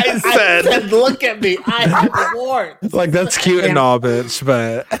 I said, look at me. I have warts. Like, that's cute and all, bitch,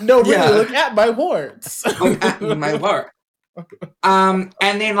 but... No, really, look at my warts. Look at my wart. And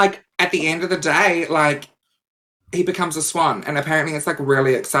then, like, at the end of the day, like, he becomes a swan. And apparently it's, like,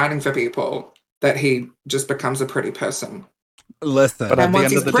 really exciting for people that he just becomes a pretty person. Listen. But and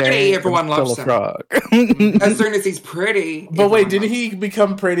once he's pretty, everyone loves him. As soon as he's pretty. But wait, didn't he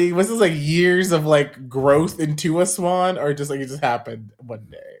become pretty? Was this like years of like growth into a swan, or just like it just happened one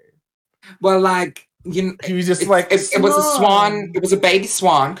day? Well, like, you know, he was just it was a swan. It was a baby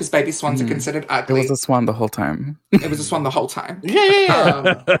swan because baby swans are considered ugly. It was a swan the whole time. It was a swan the whole time.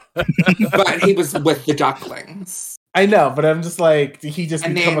 Yeah. But he was with the ducklings. I know, but I'm just like, did he just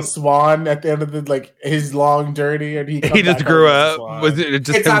become a swan at the end of the like his long journey, or did he just grew up? Was it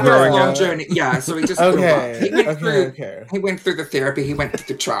just him growing up? Journey? Yeah, so he just grew up. He went through the therapy. He went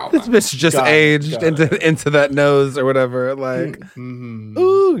through the trauma. This bitch just aged into that nose or whatever. Like,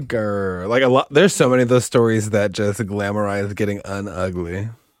 ooh, girl. Like a lot. There's so many of those stories that just glamorize getting unugly.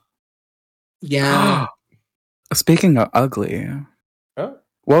 Yeah. Speaking of ugly, what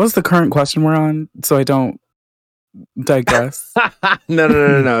was the current question we're on? So I don't digress.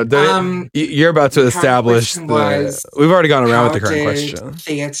 No. You're about to establish we've already gone around with the current question.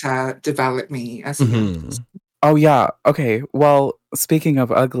 Theater develop me as a Oh yeah. Okay. Well, speaking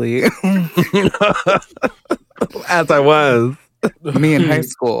of ugly, as I was me in high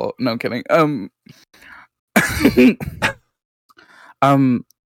school. No kidding.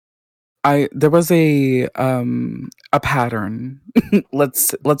 There was a pattern.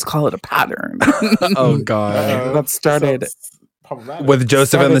 let's call it a pattern. Oh God. That started with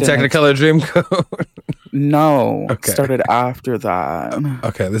Joseph and the Technicolor Dreamcoat. No. Okay. Started after that.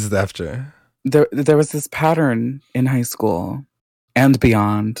 Okay, this is after. There was this pattern in high school and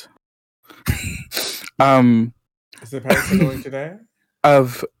beyond. Is the pattern going today?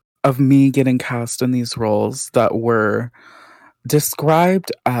 Of me getting cast in these roles that were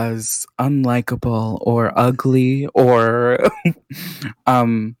described as unlikable or ugly, or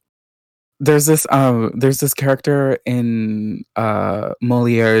there's this character in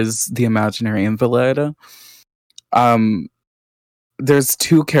Moliere's The Imaginary Invalid. There's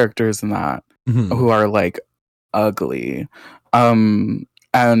two characters in that who are like ugly,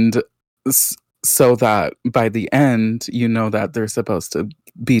 and so that by the end you know that they're supposed to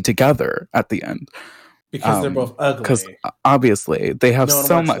be together at the end. Because they're both ugly. Because obviously they have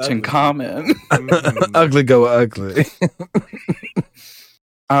so much in common. Ugly go ugly.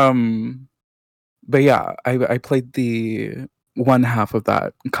 But yeah, I played the one half of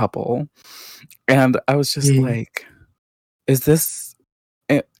that couple, and I was just like, "Is this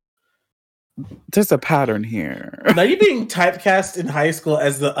there's a pattern here. Now you're being typecast in high school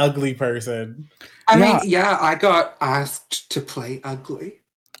as the ugly person. I Yeah. mean, yeah, I got asked to play ugly.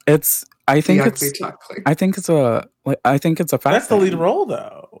 I think The it's ugly duckling. I think it's a fact. That's the lead role,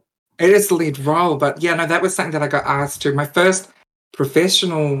 though. It is the lead role, but yeah, no, that was something that I got asked to. My first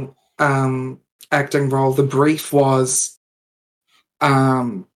professional acting role, the brief was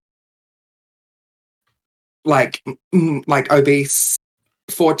like obese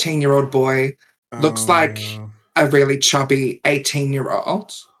 14-year-old boy, looks like a really chubby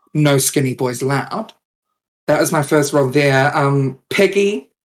 18-year-old, no skinny boys allowed. That was my first role there. Peggy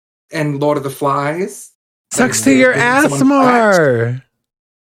in Lord of the Flies. Sucks to your ass more.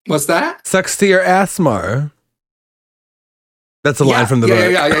 What's that? Sucks to your ass more. That's a line from the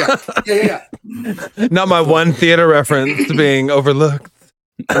book. Yeah. Not my one theater reference being overlooked.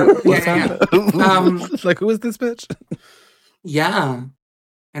 What's Like, who is this bitch? Yeah.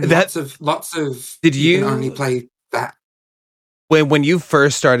 And That- lots of Did you can only play that. when you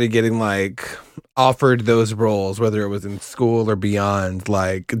first started getting like offered those roles, whether it was in school or beyond,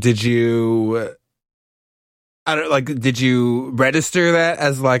 like did you register that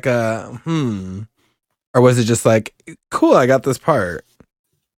as like a or was it just like, cool, I got this part?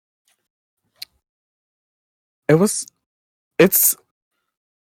 It's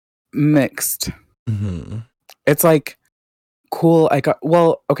mixed. Mm-hmm. It's like cool.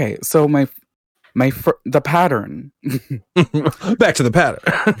 Okay. So the pattern. Back to the pattern.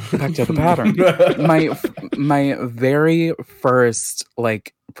 Back to the pattern. My very first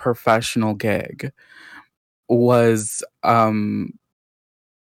like professional gig was I'm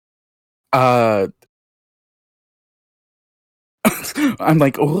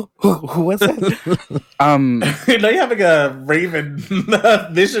like, who was it? Now you're having a Raven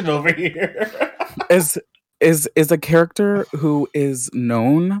vision over here. is a character who is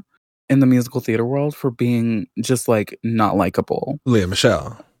known in the musical theater world for being just like not likable. Leah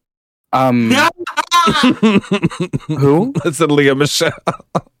Michelle. Who? I said Leah Michelle.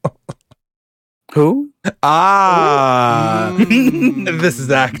 Who? This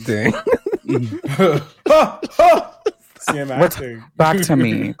is acting. See, I'm acting. Back to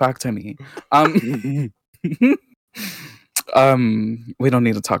me. We don't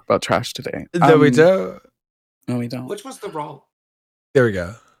need to talk about trash today. No, we don't. No, we don't. Which was the role? There we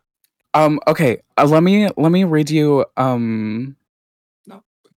go. Okay. Let me read you. No.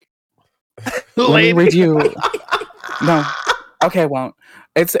 Let me read you. No. Okay. Well,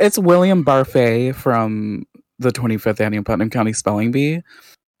 it's William Barfay from the 25th annual Putnam County Spelling Bee.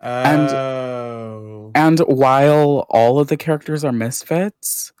 And while all of the characters are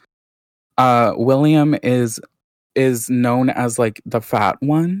misfits, William is known as like the fat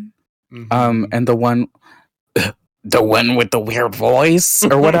one, and the one with the weird voice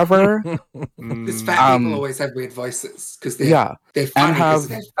or whatever. Because fat people always have weird voices because they're funny because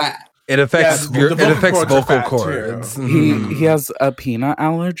they're fat. It affects vocal cords. He has a peanut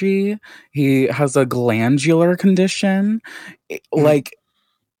allergy. He has a glandular condition. Like,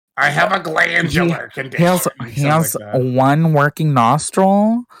 I have a glandular condition. He has one working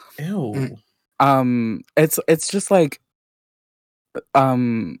nostril. Ew. It's just like, I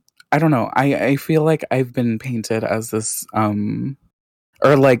don't know. I feel like I've been painted as this,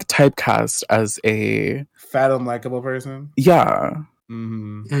 or like typecast as a fat, unlikable person. Yeah.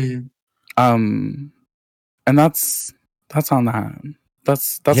 Mm-hmm. And that's on that.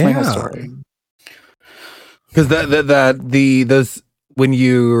 That's my whole story. Because those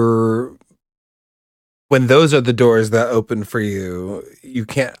when those are the doors that open for you, you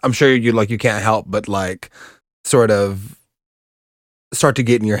can't. I'm sure you can't help but like sort of start to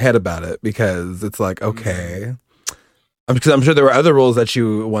get in your head about it because it's like, okay, because I'm sure there were other roles that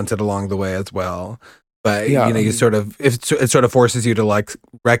you wanted along the way as well. But you sort of it sort of forces you to like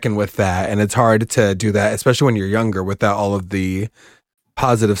reckon with that, and it's hard to do that, especially when you're younger, without all of the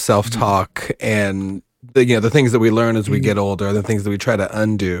positive self-talk and the things that we learn as we get older, the things that we try to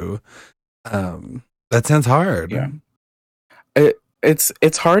undo. That sounds hard. Yeah,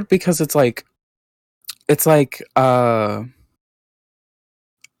 it's hard because it's like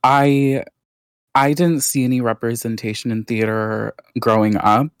I didn't see any representation in theater growing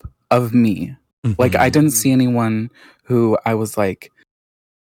up of me. Like, I didn't see anyone who I was like,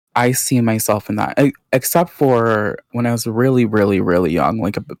 I see myself in that, except for when I was really, really, really young,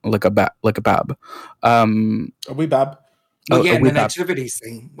 like a bab. Are we bab? Well, in the nativity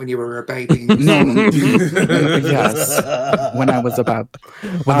scene when you were a baby. No. Yes, when I was a bab.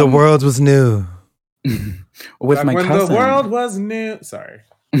 When the world was new. With my cousin. When the world was new. Sorry.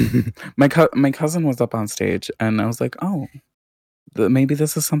 My cousin was up on stage, and I was like, oh. maybe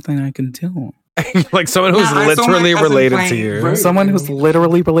this is something I can do. Like someone who's literally related to you. Someone who's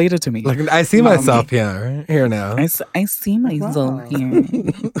literally related to me. Like I see myself here now. I see myself here.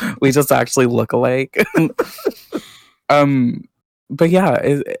 We just actually look alike. But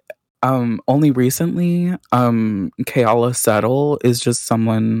yeah, only recently, Kayala Settle is just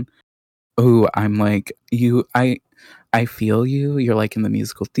someone who I'm like, I feel you. You're like in the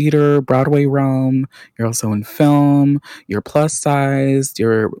musical theater, Broadway realm. You're also in film. You're plus sized.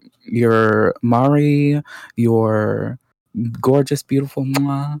 You're Mari. You're gorgeous, beautiful.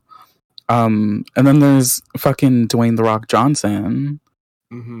 Mwah. And then there's fucking Dwayne The Rock Johnson.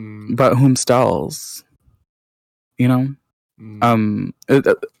 But whom stells? You know?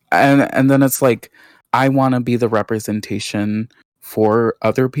 And then it's like, I want to be the representation for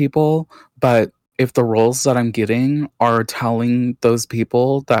other people, but if the roles that I'm getting are telling those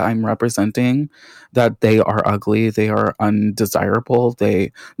people that I'm representing that they are ugly, they are undesirable,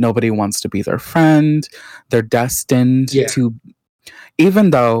 nobody wants to be their friend, they're destined to. Even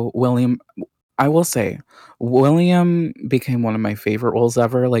though I will say, William became one of my favorite roles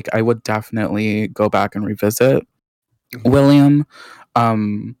ever. Like, I would definitely go back and revisit William.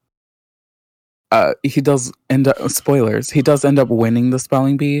 He does end up, spoilers, he does end up winning the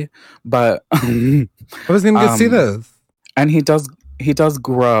spelling bee, but I wasn't even gonna see this. And he does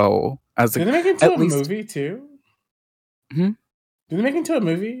grow as Did they make it into a movie too? Did they make it into a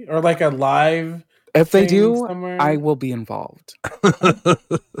movie or like a live? If they do, somewhere? I will be involved.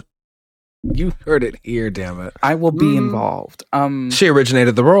 You heard it here, damn it. I will be involved. She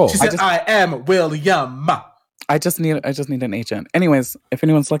originated the role. She said, I am William. I just need an agent. Anyways, if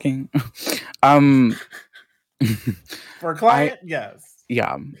anyone's looking, for a client, yes.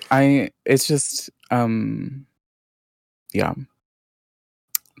 Yeah. It's just yeah.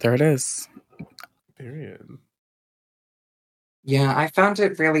 There it is. Period. Yeah, I found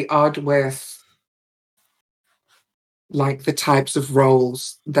it really odd with like the types of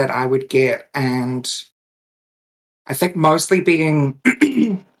roles that I would get, and I think mostly being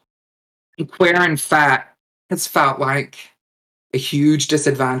queer and fat has felt like a huge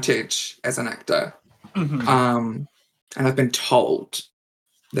disadvantage as an actor. And I've been told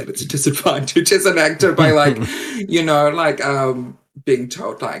that it's a disadvantage as an actor by like, you know, like being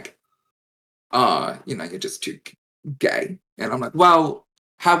told like, you know, you're just too gay. And I'm like, well,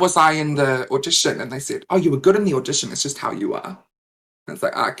 how was I in the audition? And they said, oh, you were good in the audition. It's just how you are. And it's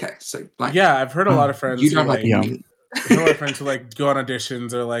like, okay. So like, yeah, I've heard a lot of friends. You don't like me. I've heard a lot of friends who like go on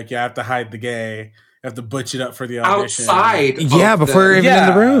auditions or like, you have to hide the gay. You have to butch it up for the audition. Outside. Yeah, before even in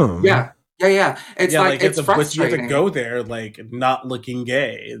the room. Yeah. It's like it's frustrating. You have to go there like not looking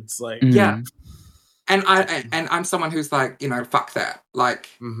gay. It's like yeah. And I'm someone who's like, you know, fuck that. Like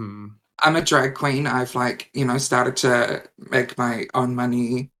I'm a drag queen. I've like, you know, started to make my own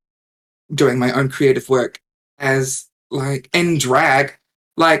money doing my own creative work as like in drag.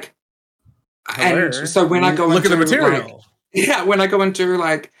 Like and so when I go look into at the material. Like, when I go into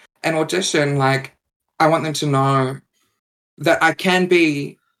like an audition, like I want them to know that I can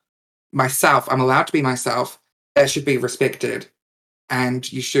be myself. I'm allowed to be myself. That should be respected.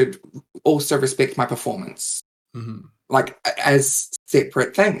 And you should also respect my performance. Like as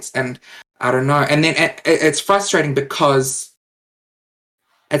separate things. And I don't know. And then it's frustrating because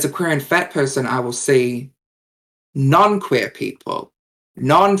as a queer and fat person, I will see non-queer people,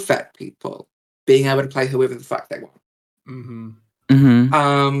 non-fat people being able to play whoever the fuck they want.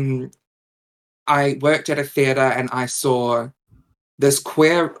 I worked at a theater and I saw this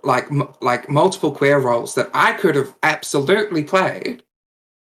queer, like multiple queer roles that I could have absolutely played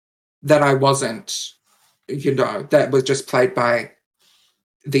that I wasn't, you know, that was just played by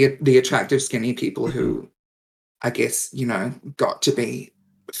the attractive skinny people who I guess, you know, got to be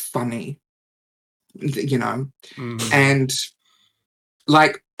funny, you know, and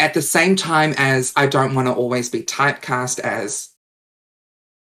like at the same time as I don't want to always be typecast as,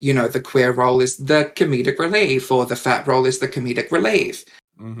 you know, the queer role is the comedic relief or the fat role is the comedic relief.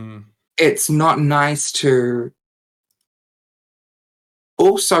 It's not nice to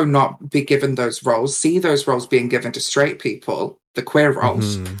also not be given those roles, see those roles being given to straight people, the queer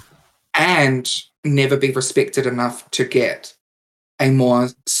roles, and never be respected enough to get a more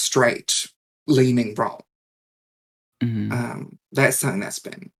straight leaning role. That's something that's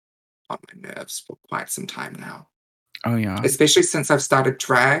been on my nerves for quite some time now. Oh, yeah. Especially since I've started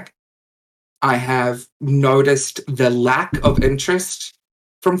drag, I have noticed the lack of interest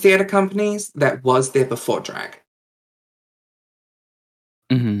from theatre companies that was there before drag.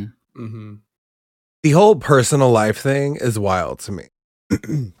 The whole personal life thing is wild to me.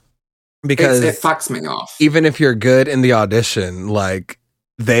 because it fucks me off. even if you're good in the audition, like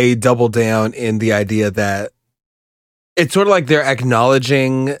they double down in the idea that it's sort of like they're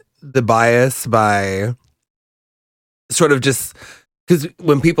acknowledging the bias by sort of just because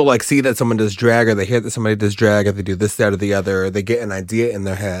when people like see that someone does drag or they hear that somebody does drag or they do this, that, or the other, they get an idea in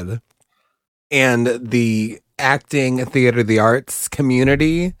their head. And the acting, theater, the arts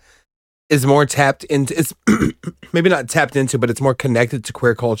community is more tapped into, it's maybe not tapped into, but it's more connected to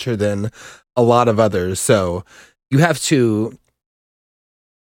queer culture than a lot of others. So you have to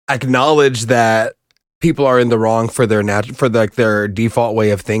acknowledge that people are in the wrong for their their default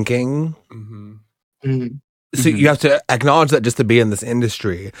way of thinking. So you have to acknowledge that just to be in this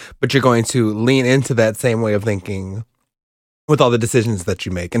industry, but you're going to lean into that same way of thinking with all the decisions that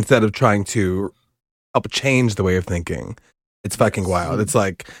you make instead of trying to help change the way of thinking. It's fucking wild. It's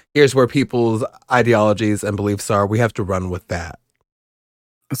like, here's where people's ideologies and beliefs are. We have to run with that.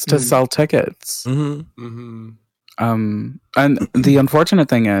 It's to sell tickets. And the unfortunate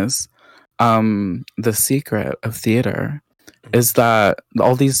thing is, the secret of theater is that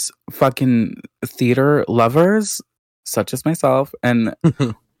all these fucking theater lovers, such as myself and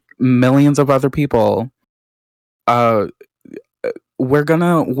millions of other people, we're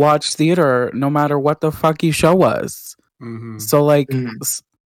gonna watch theater no matter what the fuck you show us. So like,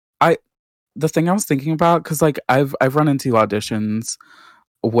 the thing I was thinking about, because like I've run into auditions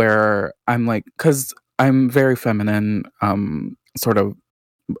where I'm like, because I'm very feminine, sort of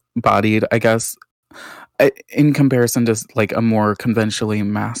bodied, I guess, in comparison to like a more conventionally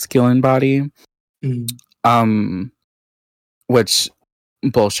masculine body, which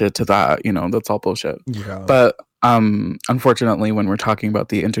bullshit to that, that's all bullshit. But unfortunately, when we're talking about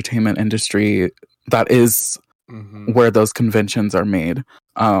the entertainment industry, that is where those conventions are made.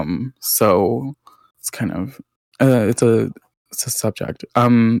 So it's kind of it's a subject.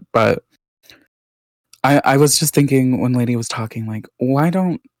 But I was just thinking when Leidy was talking, like, why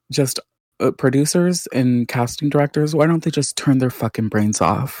don't just producers and casting directors, why don't they just turn their fucking brains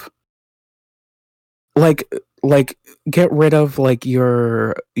off? Like get rid of like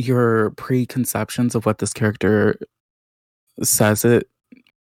your preconceptions of what this character says it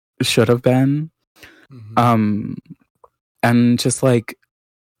should have been. And just like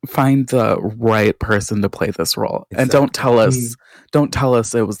find the right person to play this role. Exactly. And don't tell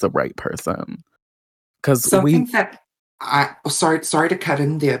us it was the right person. Because something that sorry to cut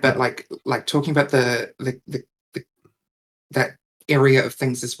in there, but like talking about the that area of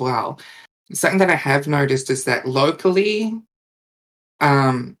things as well. Something that I have noticed is that locally,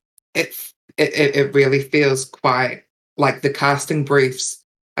 it really feels quite like the casting briefs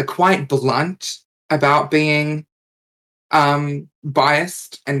are quite blunt about being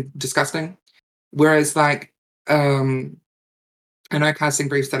biased and disgusting. Whereas like I know casting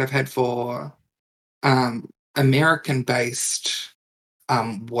briefs that I've had for American-based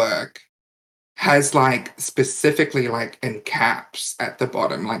work has like specifically like in caps at the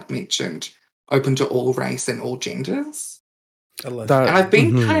bottom, like mentioned, open to all race and all genders. And I've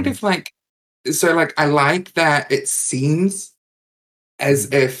been kind of like, so like I like that it seems as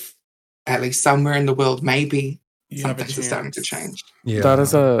if at least somewhere in the world maybe some things are starting to change. Yeah. That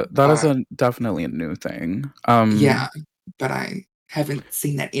is a definitely a new thing. Yeah, but I haven't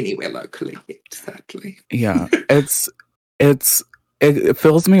seen that anywhere locally yet, sadly. Yeah, it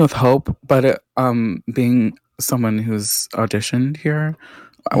fills me with hope, but being someone who's auditioned here,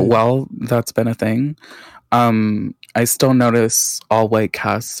 well, that's been a thing. I still notice all white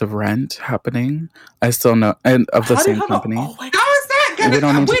casts of Rent happening. I still know, and of the same company. How is that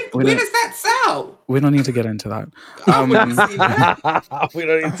gonna? When does that sell? We don't need to get into that. We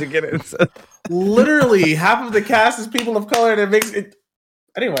don't need to get into. Literally, half of the cast is people of color, and it makes it.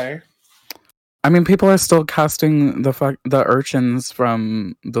 Anyway, I mean, people are still casting the urchins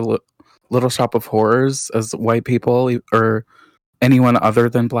from the Little Shop of Horrors as white people or anyone other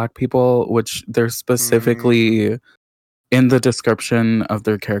than black people, which they're specifically in the description of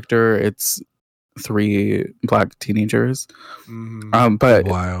their character. It's 3 black teenagers. But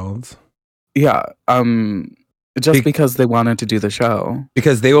wild. Yeah. Just because they wanted to do the show,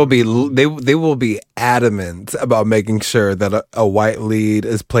 because they will be adamant about making sure that a white lead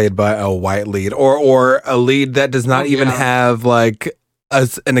is played by a white lead, or a lead that does not even have like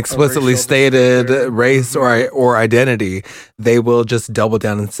an explicitly stated race or identity. They will just double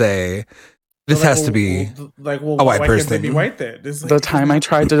down and say this has to be a white person. Can't they be white then? Like, the time I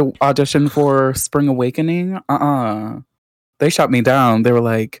tried to audition for Spring Awakening, they shut me down. They were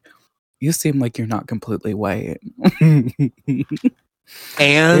like, you seem like you're not completely white. And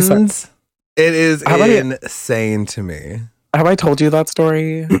it is insane to me. Have I told you that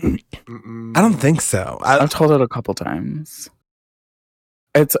story? Mm-mm. I don't think so. I've told it a couple times.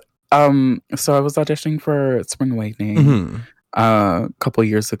 It's so I was auditioning for Spring Awakening Mhm. a couple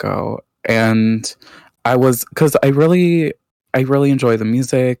years ago, and I was because I really enjoy the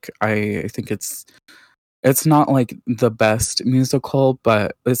music. I think it's not like the best musical,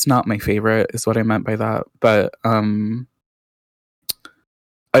 but it's not my favorite. Is what I meant by that. But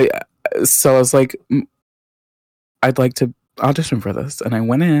I so I was like, I'd like to audition for this, and I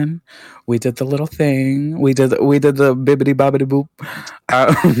went in. We did the little thing. We did the bibbity bobbity boop.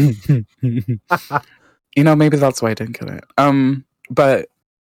 Maybe that's why I didn't get it. But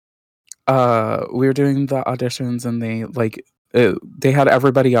we were doing the auditions, and they had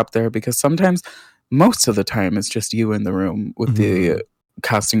everybody up there because sometimes, most of the time, it's just you in the room with the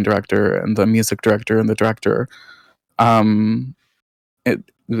casting director and the music director and the director.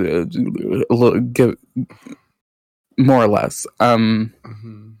 More or less.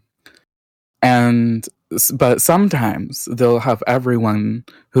 But sometimes they'll have everyone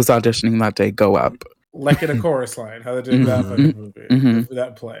who's auditioning that day go up. Like in a chorus line, how they did that fucking movie,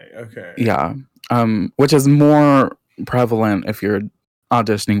 that play. Okay. Yeah. Which is more prevalent if you're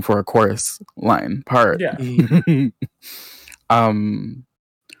auditioning for a chorus line part. Yeah.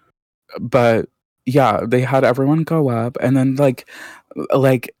 But yeah, they had everyone go up, and then like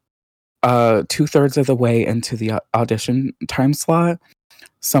 2/3 of the way into the audition time slot,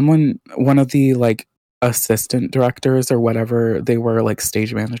 one of the like assistant directors or whatever, they were like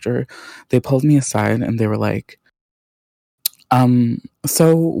stage manager, they pulled me aside and they were like,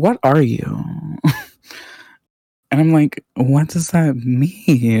 so what are you? And I'm like, what does that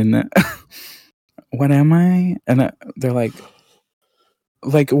mean? What am I? And they're like,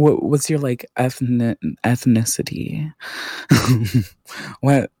 what's your like ethnicity?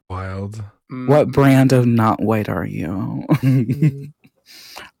 What wild? What brand of not white are you?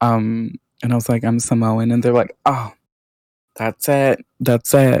 And I was like, I'm Samoan, and they're like, oh, that's it.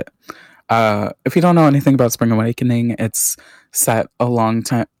 If you don't know anything about Spring Awakening, it's set a long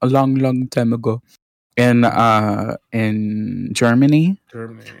time ago in Germany.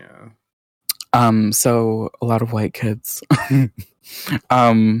 Germany, yeah. So a lot of white kids.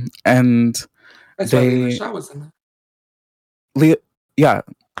 And That's why Lisha was in it. Yeah.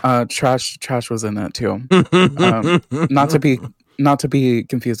 Trash was in it too. Not to be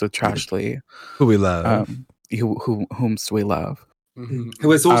confused with Trashly, who we love, whomst we love, who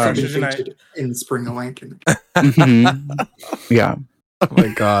was also featured in Spring Awakening. Yeah. Oh my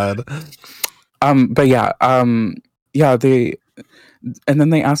god. But yeah. They, and then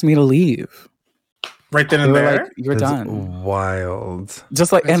they asked me to leave. Right then and there? Like, you're done. Wild.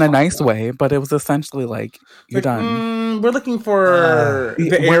 Just like in a nice way, but it was essentially like, you're done. We're looking for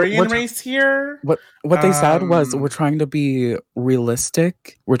the Aryan race here. What they said was, we're trying to be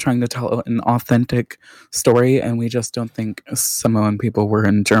realistic. We're trying to tell an authentic story, and we just don't think Samoan people were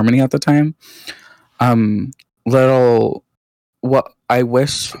in Germany at the time. What I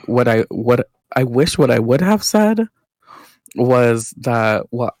wish what I would have said was that,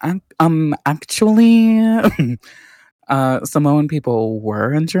 well, actually, Samoan people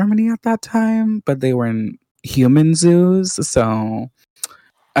were in Germany at that time, but they were in human zoos. So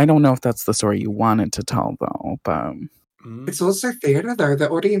I don't know if that's the story you wanted to tell, though. But it's also theater, though. The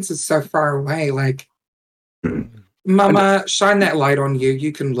audience is so far away. Like, Mama, shine that light on you.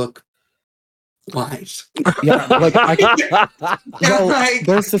 You can look white. Yeah,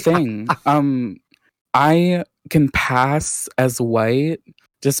 there's the thing. I can pass as white,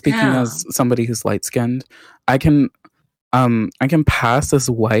 just speaking as somebody who's light skinned. I can pass as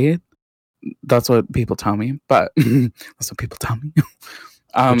white. That's what people tell me, but that's what people tell me.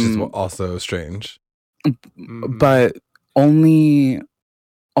 Which is also strange. But only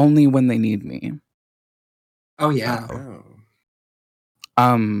when they need me. Oh yeah.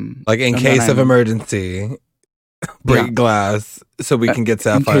 Like in case of emergency, break glass so we can get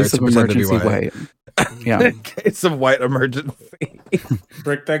Safire to pretend to be white. Yeah. In case of white emergency.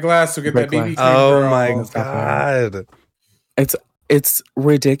 Break that glass so get that BB cream. Oh my god. It's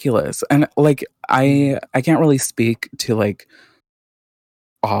ridiculous. And like I can't really speak to like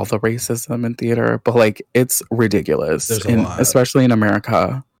all the racism in theater, but like it's ridiculous. There's a lot. Especially in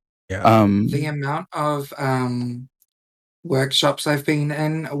America. Yeah. The amount of workshops I've been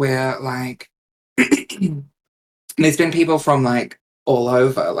in where like there's been people from like all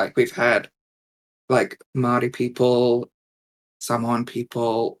over. Like we've had like Māori people, Samoan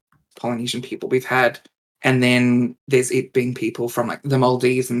people, Polynesian people we've had, and then there's it being people from like the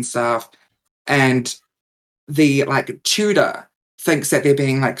Maldives and stuff, and the like tutor thinks that they're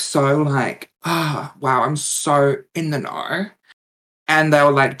being like so like wow, I'm so in the know. And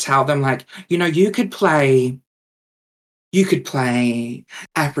they'll like tell them like, you could play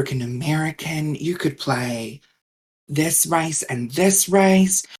African American, you could play this race and this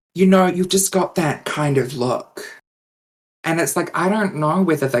race. You've just got that kind of look. And it's like, I don't know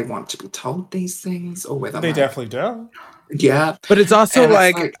whether they want to be told these things or whether They definitely do. Yeah. But it's also And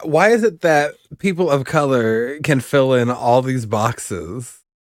like, why is it that people of color can fill in all these boxes?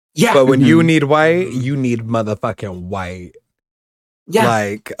 Yeah. But when you need white, you need motherfucking white. Yeah.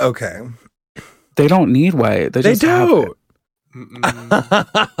 Like, okay. They don't need white. They just have it.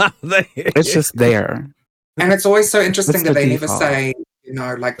 It's just there. And it's always so interesting It's that the they never default. say,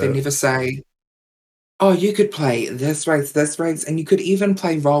 they never say, oh, you could play this race, and you could even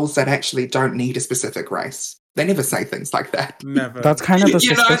play roles that actually don't need a specific race. They never say things like that. Never. That's kind of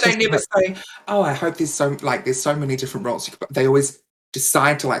the They never say, oh, I hope there's so many different roles. They always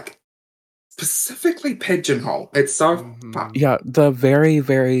decide to like specifically pigeonhole. It's so fun. Yeah, the very,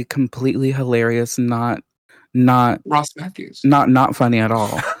 very completely hilarious, not Ross Matthews. not funny at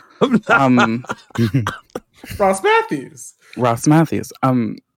all. Ross Matthews. Ross Matthews.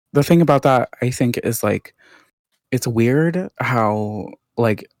 The thing about that, I think, is like, it's weird how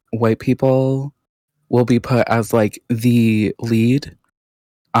like white people will be put as like the lead,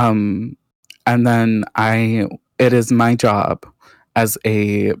 and then it is my job as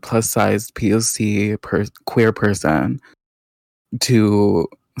a plus size POC queer person to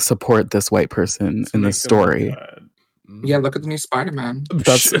support this white person in the story. Yeah, look at the new Spider-Man.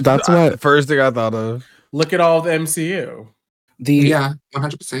 That's what first thing I thought of. Look at all of the MCU. Yeah,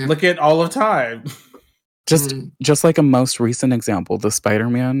 100%. Look at all of time. Just like a most recent example, the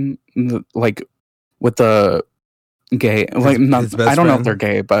Spider-Man, like with the gay, like not, I don't know if they're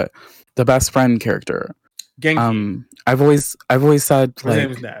gay, but the best friend character. Genki. I've always said His name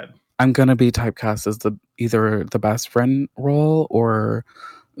like is Ned. I'm gonna be typecast as either the best friend role or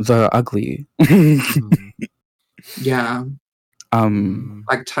the ugly. Yeah.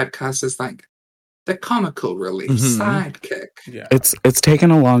 Like typecast is like the comical relief sidekick. Yeah. It's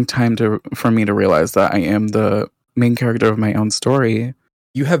taken a long time for me to realize that I am the main character of my own story.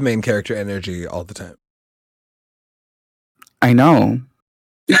 You have main character energy all the time. I know.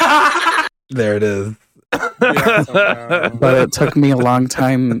 There it is. But it took me a long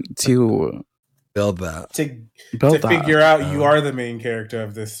time to build that. To figure out you are the main character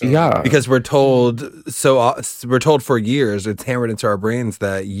of this story. Yeah. Because we're told for years, it's hammered into our brains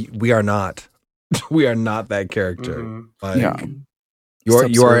that we are not that character. Like, yeah.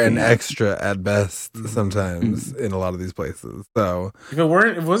 You are an extra at best sometimes in a lot of these places. So if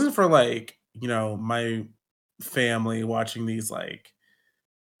it wasn't for like, my family watching these like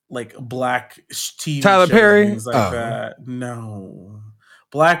black TV Tyler shows Perry? and things like that. No.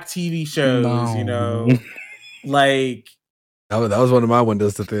 Black TV shows, like that was one of my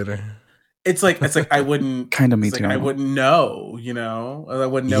windows to theater. It's like I wouldn't kind of me too. I wouldn't know, I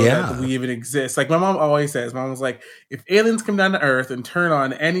wouldn't know that we even exist. Like my mom always says, mom was like, if aliens come down to Earth and turn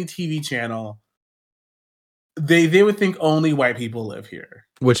on any TV channel, they would think only white people live here.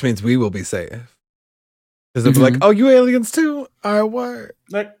 Which means we will be safe. Because they'll be like, oh, you aliens too? All right, what?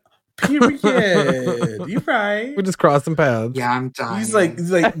 Like, period. You right. We're just crossing paths. Yeah, I'm dying. He's like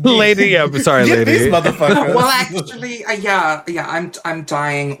Lady, I'm sorry, get lady. These motherfuckers. Well, actually, yeah, I'm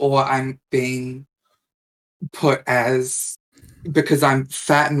dying, or I'm being put as, because I'm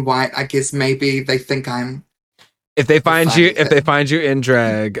fat and white. I guess maybe they think I'm. If they find you in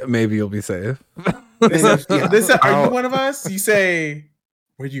drag, maybe you'll be safe. Are you one of us? You say,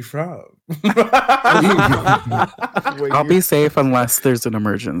 where you from? I'll be safe unless there's an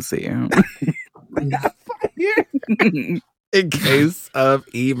emergency. In case of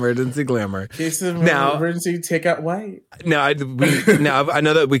emergency glamour. Case of emergency, take out white. Now I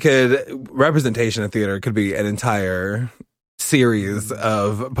know that we could representation in theater could be an entire series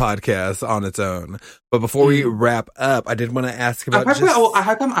of podcasts on its own. But before we wrap up, I did want to ask about. I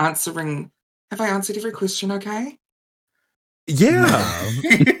hope I'm answering. Have I answered every question? Okay. Yeah.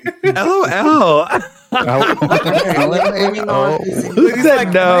 LOL. Who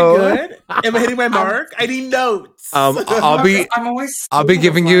said no? Am I hitting my mark? I need notes. I'll be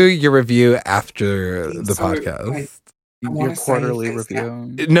giving you your review after the podcast. Your quarterly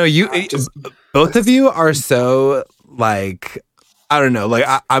review. No, both of you are so like, I don't know, like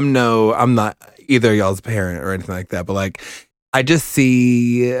I'm not either y'all's parent or anything like that, but like I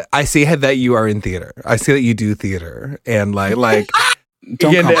see that you are in theater. I see that you do theater, and like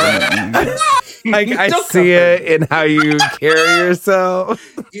don't like I see it in how you carry yourself.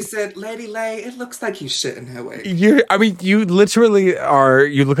 You said, Lady Lay, it looks like you shit in her wig. You literally are.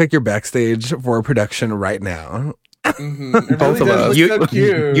 You look like you're backstage for a production right now. It Both really of does us. look so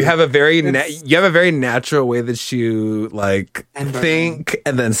cute. You have a very natural way that you like And think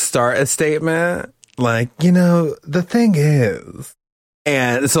and then start a statement. Like, the thing is,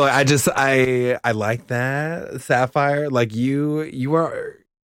 and so I like that, Safire. Like you're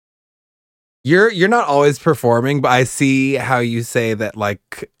not always performing, but I see how you say that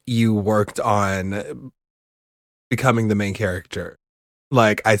like you worked on becoming the main character.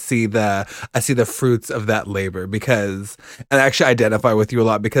 Like I see the fruits of that labor and I actually identify with you a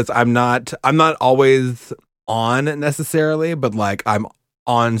lot because I'm not always on necessarily, but like I'm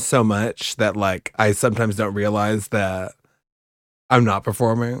on so much that like I sometimes don't realize that I'm not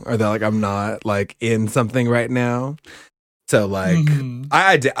performing or that like I'm not like in something right now. So like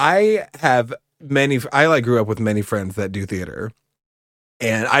I like grew up with many friends that do theater.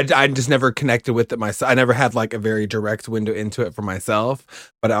 And I just never connected with it myself. I never had like a very direct window into it for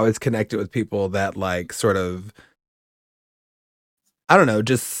myself, but I always connected with people that like sort of, I don't know,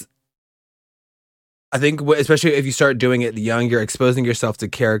 just, I think especially if you start doing it young, you're exposing yourself to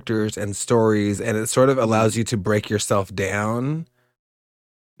characters and stories, and it sort of allows you to break yourself down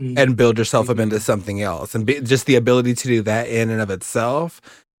and build yourself up into something else. And just the ability to do that in and of itself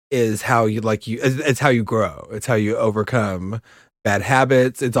is how it's how you grow. It's how you overcome bad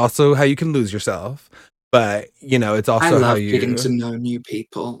habits. It's also how you can lose yourself, but it's also I love how you getting to know new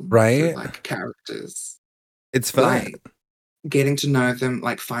people, right? through, like characters. It's fun, like getting to know them,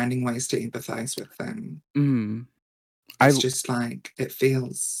 like finding ways to empathize with them. It's just like it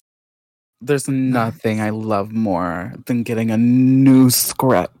feels. There's nothing I love more than getting a new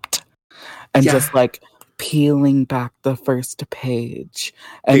script and just like peeling back the first page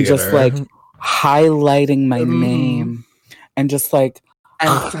and just like highlighting my name. And just like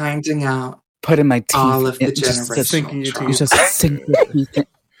finding out putting my teeth all of the in, generational trauma. just sink your teeth in.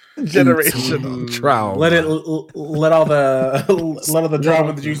 Generational trauma. Let all the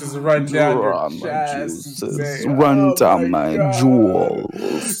drama juices run down your chest. Run down my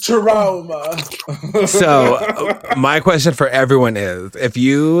jewels. Trauma. So my question for everyone is: if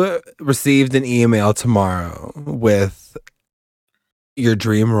you received an email tomorrow with your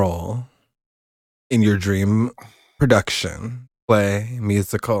dream role in your dream production, play,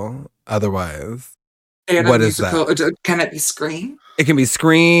 musical, otherwise, what musical, is that? Can it be screen? It can be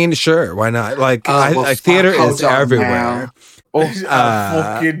screen, sure. Why not? Like theater is everywhere.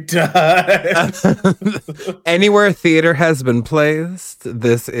 Fucking done. Anywhere theater has been placed,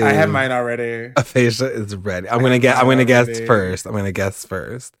 this is. I have mine already. Aphasia is ready. I'm gonna guess first.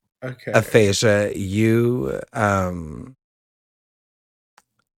 Okay. Aphasia, you I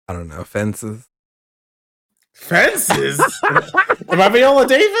don't know, fences. Fences? Am I Viola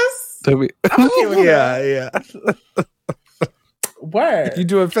Davis? Yeah. Where? You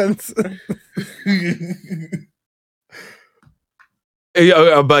do a fence.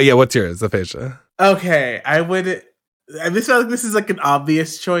 But yeah, what's yours, Aphasia? Okay, I would. This is like an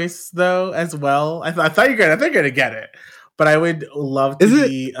obvious choice though, as well. I thought you're gonna get it, but I would love to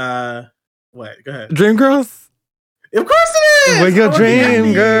be. What? Go ahead. Dreamgirls. Of course it is. We're your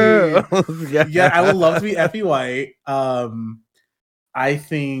dream girls. Yeah, I would love to be Effie White. I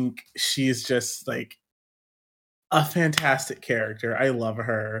think she's just like a fantastic character. I love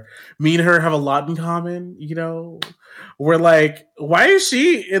her. Me and her have a lot in common. We're like, why is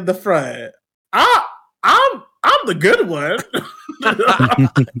she in the front? I'm the good one.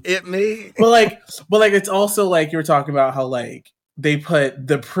 It me. But like, it's also like you were talking about how like they put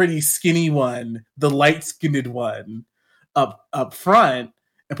the pretty skinny one, the light skinned one, up front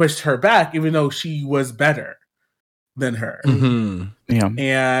and pushed her back, even though she was better than her. Mm-hmm. Yeah.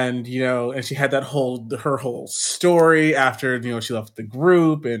 And and she had her whole story after she left the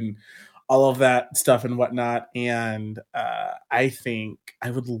group and all of that stuff and whatnot. And I think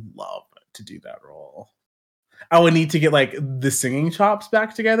I would love to do that role. I would need to get like the singing chops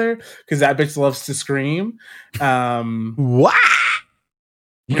back together because that bitch loves to scream. What?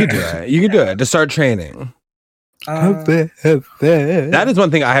 You can do it. You can do it. To start training. That is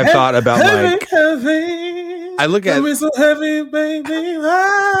one thing I have thought about. Like, I look at. So heavy, baby.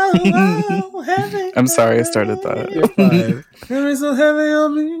 Oh, heavy, I'm sorry I started that. You're so heavy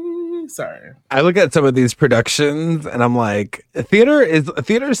on me. Sorry. I look at some of these productions and I'm like,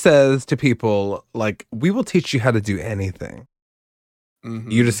 theater says to people like, we will teach you how to do anything.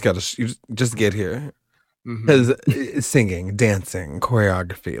 Mm-hmm. You just get here. Because singing, dancing,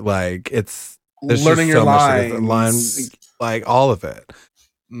 choreography, like there's learning just so your much lines, like all of it.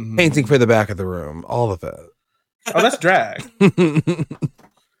 Painting for the back of the room, all of it. Oh, that's drag.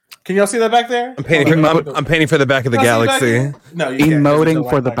 Can y'all see that back there? I'm painting for the back of the galaxy. No, you can't, 'cause there's no Emoting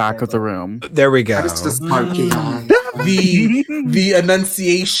for light the back back there, of the but- room. There we go. I was just smoky on. the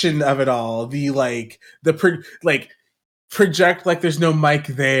enunciation of it all, project like there's no mic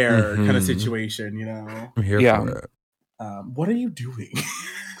there kind of situation, you know. I'm here Yeah. for it. What are you doing?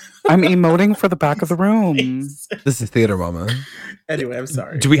 I'm emoting for the back of the room. This is Theater Mama. Anyway, I'm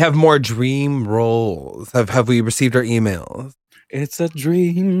sorry. Do we have more dream roles? Have we received our emails? It's a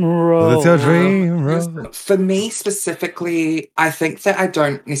dream role. It's your dream role. For me specifically, I think that I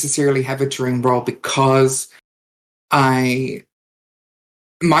don't necessarily have a dream role because my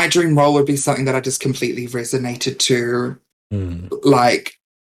dream role would be something that I just completely resonated to. Like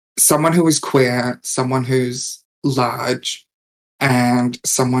someone who is queer, someone who's large, and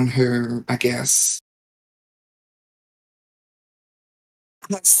someone who, I guess,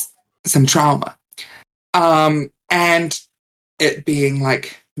 has some trauma. And it being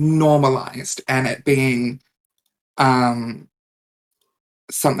like normalized and it being something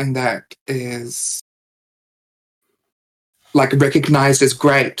that is like recognized as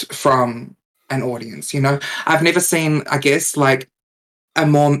great from an audience, you know? I've never seen, I guess, like a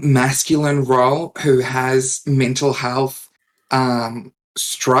more masculine role who has mental health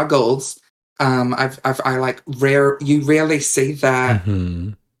struggles. You rarely see that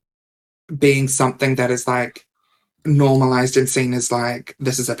being something that is like normalized and seen as like,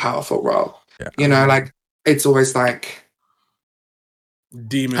 this is a powerful role. Yeah. You know, like it's always like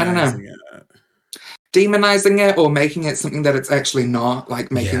Demonizing it. Demonizing it or making it something that it's actually not,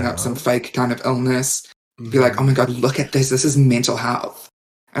 like making up some fake kind of illness. Be like, oh my God, look at this. This is mental health.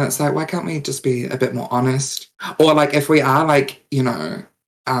 And it's like, why can't we just be a bit more honest? Or like, if we are like, you know,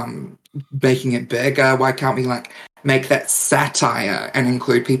 making it bigger, why can't we like make that satire and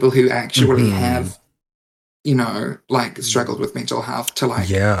include people who actually have, you know, like struggled with mental health to like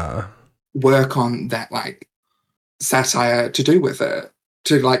work on that like satire to do with it,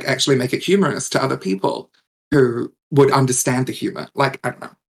 to like actually make it humorous to other people who would understand the humor. Like, I don't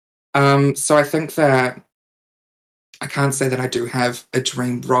know. So I think that I can't say that I do have a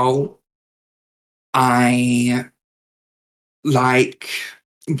dream role. I like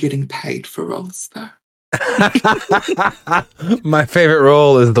getting paid for roles though. My favorite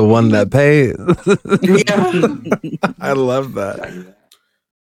role is the one that pays. Yeah. I love that.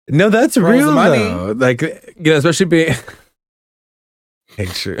 No, that's Rolls real of money. though. Like, you know, especially being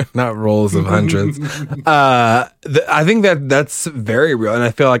not rolls of hundreds. I think that's very real, and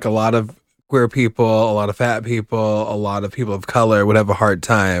I feel like a lot of queer people, a lot of fat people, a lot of people of color would have a hard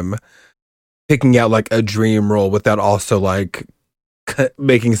time picking out like a dream role without also like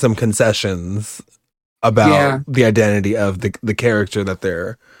making some concessions about the identity of the character that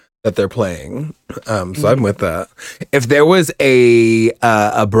they're playing. So I'm with that. If there was a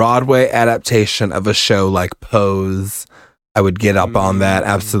Broadway adaptation of a show like Pose, I would get up on that,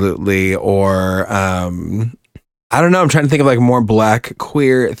 absolutely. Or I don't know, I'm trying to think of like more Black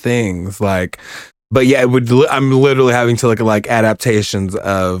queer things, like, but yeah, I'm literally having to look at like adaptations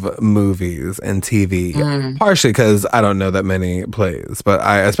of movies and TV, partially because I don't know that many plays, but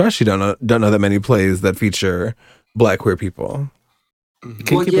I especially don't know that many plays that feature Black queer people.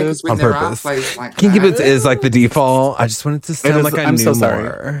 Kinky Boots on purpose. Kinky Boots is like the default. I just wanted to sound like I I'm knew so sorry.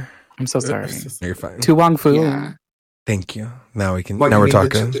 more. I'm so sorry. No, you're fine. Tu Wong Fu. Yeah. Thank you. Now we can. What, now you we're mean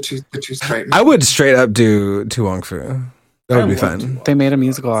talking. The two straight men? I would straight up do Tu Wong Fu. That would be fun. They made a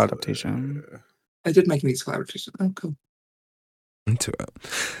musical adaptation. I did make a musical adaptation. Oh, cool. Into it.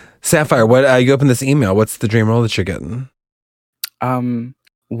 Safire, what you open this email? What's the dream role that you're getting?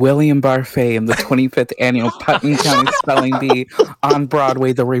 William Barfay in the 25th annual Putnam County Spelling Bee on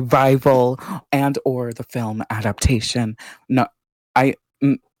Broadway, the revival and or the film adaptation. No,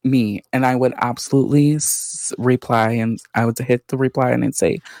 me, and I would absolutely reply, and I would hit the reply and I'd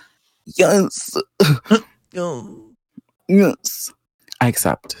say, yes, yes, I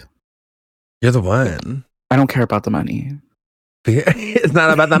accept. You're the one. I don't care about the money. It's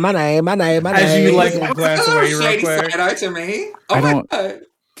not about the money. As you like glance away real Shady quick. side eye to me. Oh I my don't- God.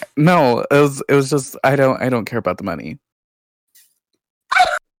 No, it was just I don't care about the money.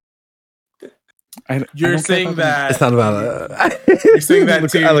 You're saying that It's not about you're saying that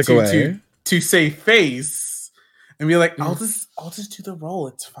I look away. to save face and be like, I'll just do the role.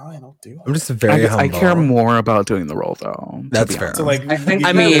 It's fine. I'll do it. I'm just very humble. I care more about doing the role though. That's fair. So like, I think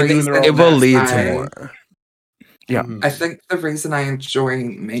I the mean, reason it will lead that to more. Yeah. Mhm. I think the reason I enjoy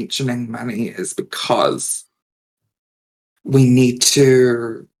mentioning money is because we need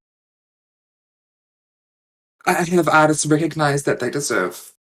to have artists recognize that they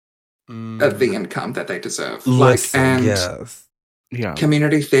deserve the income that they deserve. Listen, and yes. Yeah.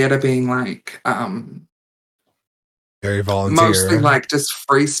 community theater being like Very volunteer. mostly like just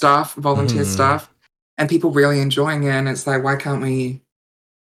free stuff, volunteer Mhm. stuff, and people really enjoying it. And it's like, why can't we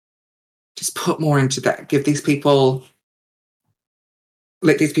just put more into that? Give these people,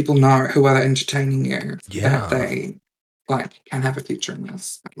 let these people know who are entertaining you. Yeah. That they like can have a future in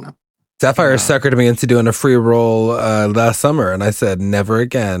this. I don't know. Safire Yeah. suckered me into doing a free roll last summer, and I said never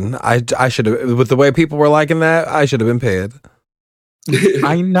again. I should have, with the way people were liking that, I should have been paid.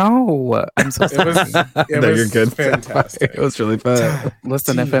 I know. I'm so It sorry. was No, was you're good. fantastic. It was really fun.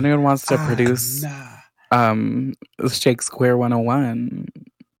 Listen, if anyone wants to produce Nah. Shake Square 101,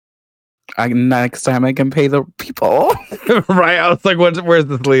 next time I can pay the people. Right? I was like, where's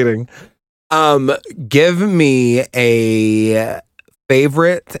this leading? Give me a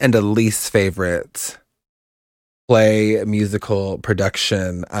favorite and a least favorite play, musical,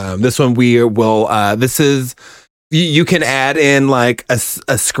 production. This one we will, this is, you can add in like a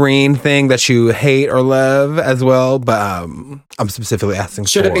screen thing that you hate or love as well, but I'm specifically asking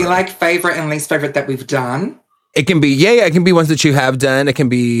Should it be for- like favorite and least favorite that we've done? It can be, yeah, it can be ones that you have done. It can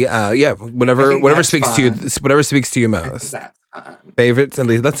be, whatever that's speaks to you, fun. whatever speaks to you most. That's fun. Favorites and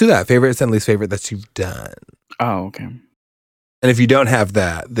least. Let's do that. Favorites and least favorite that you've done. Oh, okay. And if you don't have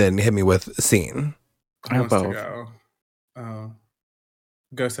that, then hit me with scene. I have Who wants to both. go? Oh.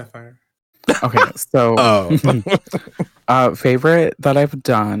 Go Sapphire. Okay, so Oh, favorite that I've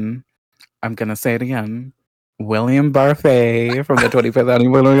done, I'm gonna say it again. William Barfay from the 25th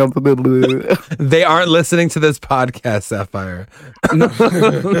anniversary. they aren't listening to this podcast, Sapphire. No.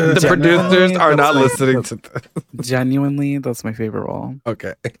 The Genuinely, producers are not that's listening to this. Genuinely, that's my favorite role.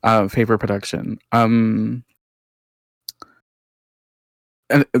 Okay. Favorite production. And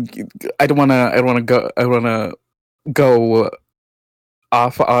I don't wanna go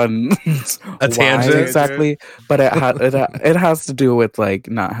off on A why tangent? exactly, but it has to do with like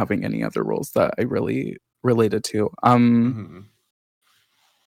not having any other roles that I really related to. Mhm.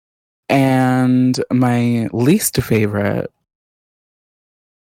 And my least favorite.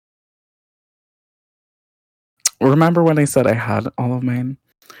 Remember when I said I had all of mine?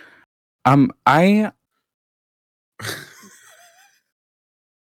 I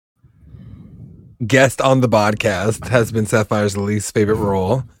Guest on the podcast has been Sapphire's least favorite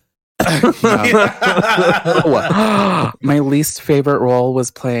role. my least favorite role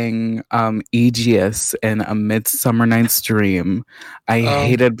was playing Aegeus in A Midsummer Night's Dream. I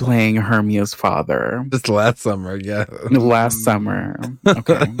hated playing Hermia's father. Just last summer, yeah. Last summer.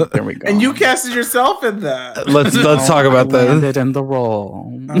 Okay, there we go. And you casted yourself in that. Let's talk about I this. landed in the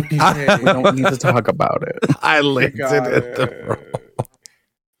role. Okay. We don't need to talk about it. I landed Got in the it. role.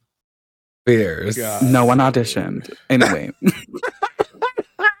 Fierce. Got No one auditioned. Anyway.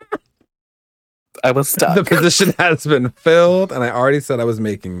 I was stuck. The position has been filled, and I already said I was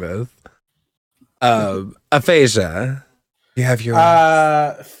making this. Aphasia. You have your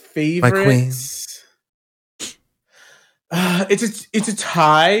Favorites. It's a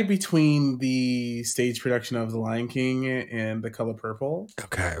tie between the stage production of The Lion King and The Color Purple.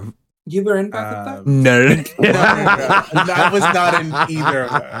 okay. You were in both of them? No. No, I was not in either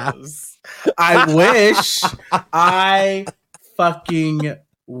of those. I wish. I fucking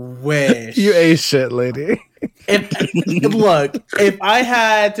wish. You ate shit, lady. If I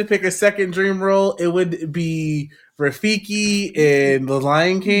had to pick a second dream role, it would be Rafiki in The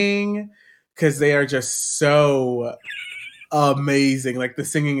Lion King, because they are just so amazing. Like the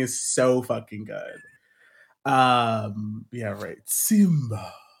singing is so fucking good. Yeah, right.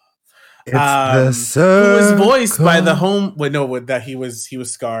 Simba. It's the Who circle. was voiced by the home? Wait, no, that he was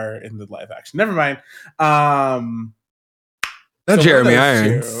Scar in the live action. Never mind. Not So Jeremy one of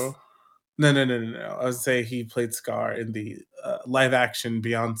those Irons. two- No. I would say he played Scar in the live action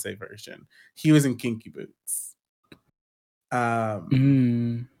Beyonce version. He was in Kinky Boots.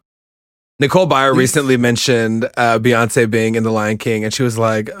 Nicole Byer Please. recently mentioned Beyonce being in The Lion King, and she was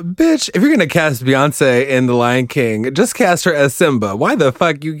like, bitch, if you're going to cast Beyonce in The Lion King, just cast her as Simba. Why the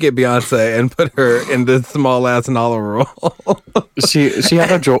fuck you get Beyonce and put her in this small-ass Nala role? She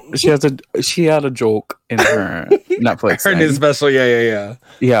had a joke. She had a joke in her Netflix. Her new thing. special, yeah. I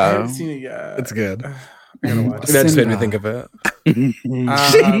Yeah. haven't seen it yet. It's good. I gotta watch That it. just made me Simba. think of it.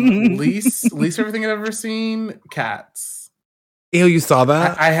 Least everything I've ever seen. Cats. Ew, you saw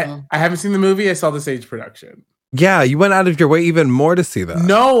that? I haven't seen the movie. I saw the stage production. Yeah, you went out of your way even more to see that.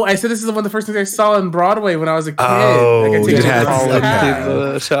 No, I said this is one of the first things I saw on Broadway when I was a kid. Oh, Like, I you tickets had for to- all of okay. that.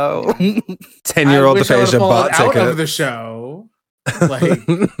 The show. 10-year-old I wish I would've Aphasia bought fallen out of the tickets. show. Like,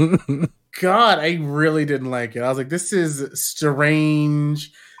 God, I really didn't like it. I was like, this is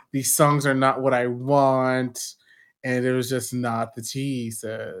strange. These songs are not what I want. and it was just not the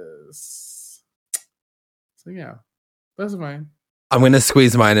Jesus. So yeah, those are mine. I'm going to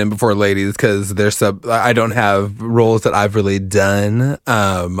squeeze mine in before ladies because I don't have roles that I've really done.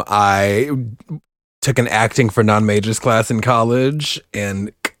 I took an acting for non-majors class in college,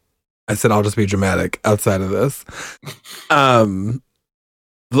 and I said I'll just be dramatic outside of this.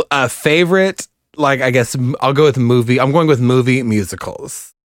 Favorite, like, I guess I'll go with movie. I'm going with movie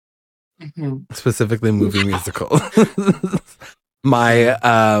musicals. Specifically movie musicals.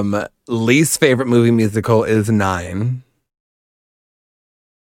 My least favorite movie musical is 9.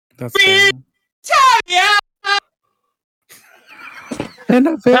 That's fair. And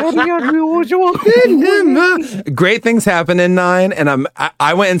a very unusual. Great things happen in 9, and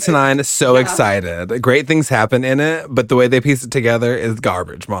I went into 9 so excited. Great things happen in it, but the way they piece it together is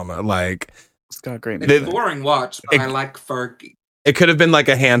garbage, mama. Like, it's got great. It's a boring watch, but I like Fergie. It could have been like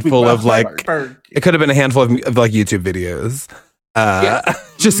a handful of like. It could have been a handful of like YouTube videos.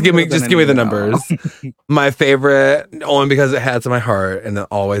 Just give me the numbers. My favorite, only because it has in my heart, and it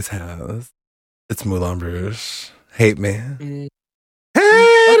always has. It's Moulin Rouge. Hate me.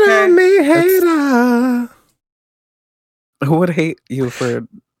 Hate on me, hater. Who would hate you for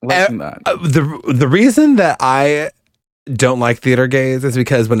liking that? The reason that I don't like theater gays is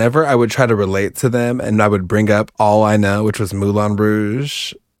because whenever I would try to relate to them and I would bring up All I Know, which was Moulin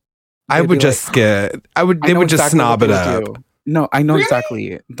Rouge, I would just skip. They would just snob it up. No, I know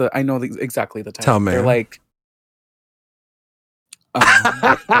exactly exactly the type. Tell me. They're like,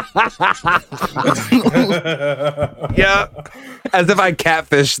 yeah, as if I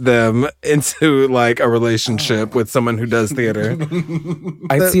catfished them into like a relationship with someone who does theater.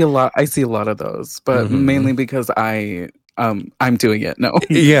 I see a lot of those, but mainly because I'm doing it. No,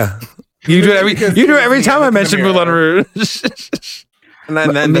 yeah, you do it every time I mention Moulin Rouge, and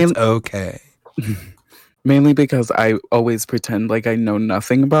then that's okay. Mainly because I always pretend like I know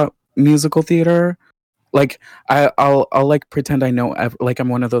nothing about musical theater. Like I'll like pretend I know, like I'm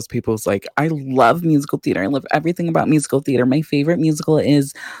one of those people who's like, I love musical theater. I love everything about musical theater. My favorite musical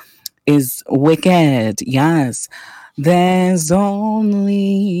is Wicked. Yes, there's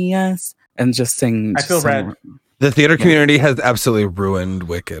only us, and just sing. I feel red. The theater community has absolutely ruined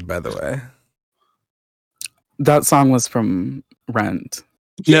Wicked. By the way, that song was from Rent.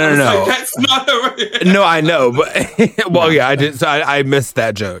 No. That's not no, I know, but well, yeah, I did. So I missed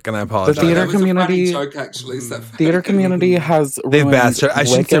that joke, and I apologize. The theater community, joke, actually, theater community has they've bastardized. I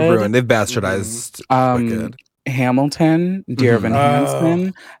shouldn't say ruined. They've bastardized Wicked. Hamilton, Dear Evan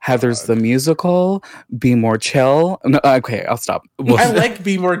Hansen, Heather's the Musical, Be More Chill. No, okay, I'll stop. I like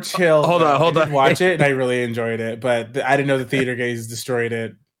Be More Chill. Hold on. I did watch it, and I really enjoyed it, but I didn't know the theater gays destroyed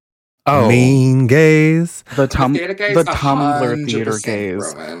it. Oh, mean gays. The Tumblr theater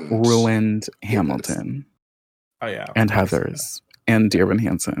gays ruined Hamilton. Oh yeah, and Heather's and Dear Evan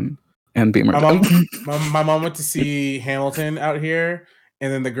Hansen and Beamer. My mom went to see Hamilton out here,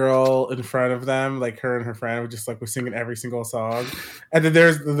 and then the girl in front of them, like her and her friend, was singing every single song, and then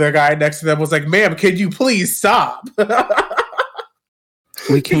there's the guy next to them was like, "Ma'am, can you please stop?"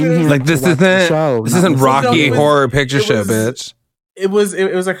 We came here like this isn't Rocky Horror Picture Show, bitch. It was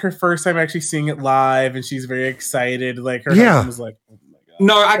like her first time actually seeing it live, and she's very excited. Like her husband was like, "Oh my god!"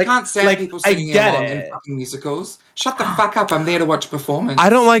 No, I can't stand people singing along in fucking musicals. Shut the fuck up! I'm there to watch a performance. I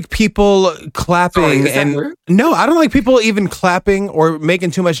don't like people clapping, no, I don't like people even clapping or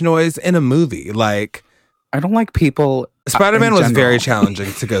making too much noise in a movie. Like, I don't like people. Spider-Man was very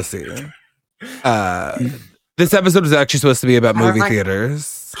challenging to go see. This episode was actually supposed to be about movie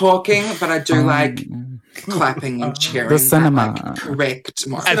theaters. Talking, but I do like clapping and cheering. The cinema. At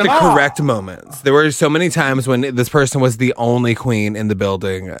the correct moments. There were so many times when this person was the only queen in the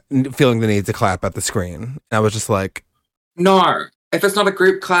building, feeling the need to clap at the screen. And I was just like, no. If it's not a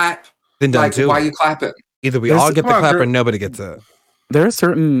group clap, then don't do why it. are you clapping? Either we all get the clap or nobody gets it. There are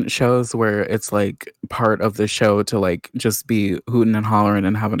certain shows where it's like part of the show to like just be hooting and hollering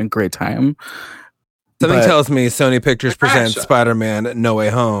and having a great time. Something tells me Sony Pictures Presents Spider-Man No Way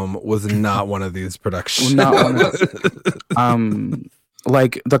Home was not one of these productions. Not one of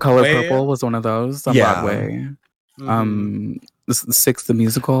like The Color Purple was one of those on Broadway. The Six, the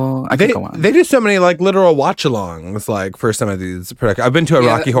musical. I could go on. They do so many like literal watch-alongs like for some of these productions. I've been to a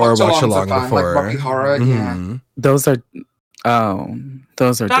Rocky Horror watch-along before. Like Rocky Horror, yeah. Those are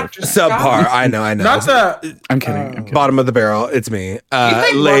different. Subpar. I know. Not the. I'm kidding. Bottom of the barrel. It's me. You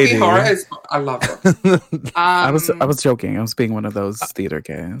think Leidy. Rocky Horror is? I love it. I was joking. I was being one of those theater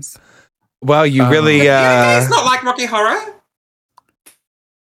gays. Well, you really. It's not like Rocky Horror.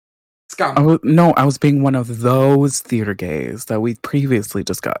 Scum. I was being one of those theater gays that we previously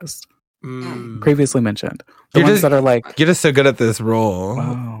discussed. previously mentioned. The You're ones just- that are like, You're just so good at this role.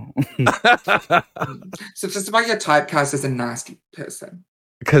 wow. So just about your typecast as a nasty person.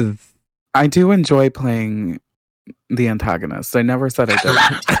 Because I do enjoy playing the antagonist. I never said I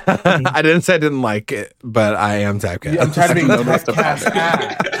didn't. I didn't say I didn't like it, but I am typecast. I'm tired of being Noticed typecast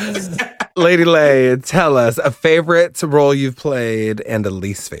about ass. Lady Lay, tell us a favorite role you've played and a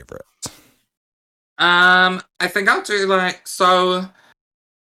least favorite. I think I'll do my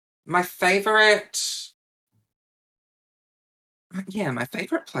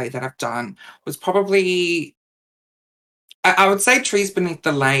favorite play that I've done was probably I would say Trees Beneath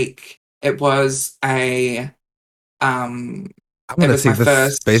the Lake. It was a I It want to was see my this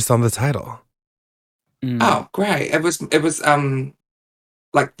first- based on the title. Oh, great. It was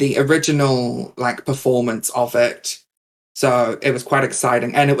like the original like performance of it. So it was quite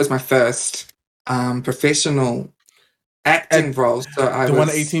exciting. And it was my first professional acting role. So I The was one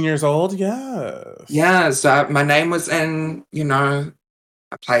at 18 years old? Yes. Yeah, so my name was in, a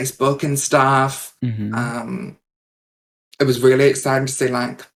place book and stuff. Mhm. It was really exciting to see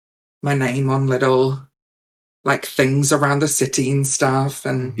like my name on little like things around the city and stuff.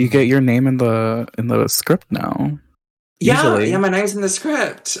 And You get your name in the script now. Usually. yeah, my name's in the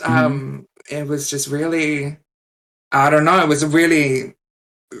script. Mhm. It was just really, I don't know, it was a really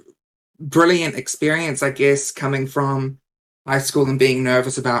brilliant experience, I guess, coming from high school and being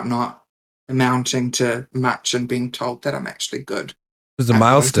nervous about not amounting to much and being told that I'm actually good. It was a at what I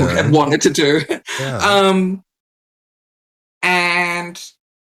milestone. wanted to do. Yeah. And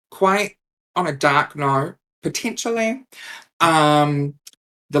quite on a dark note, potentially, the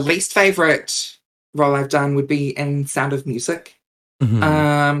least favorite role I've done would be in Sound of Music.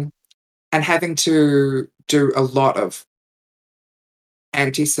 Mhm. And having to do a lot of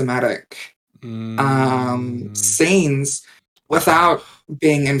anti-Semitic scenes without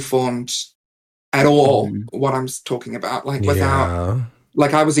being informed at all what I'm talking about. Like without, Yeah.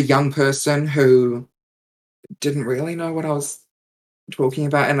 like I was a young person who didn't really know what I was talking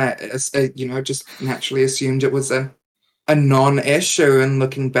about, and I just naturally assumed it was a non-issue. And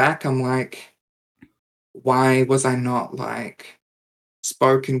looking back, I'm like, why was I not like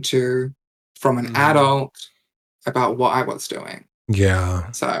spoken to from an adult about what I was doing? Yeah.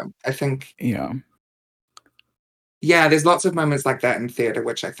 So I think, Yeah. there's lots of moments like that in theatre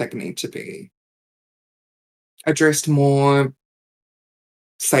which I think need to be addressed more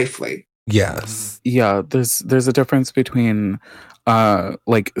safely. Yes. Yeah, there's a difference between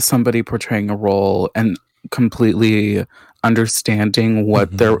like somebody portraying a role and completely understanding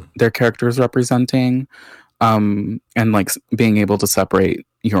what their character is representing, and like being able to separate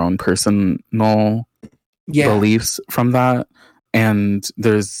your own personal beliefs from that. And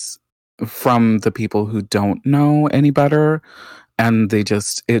there's from the people who don't know any better, and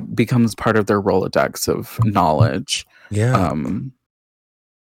it becomes part of their Rolodex of knowledge. Yeah.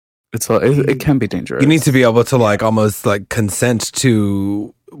 It can be dangerous. You need to be able to like almost like consent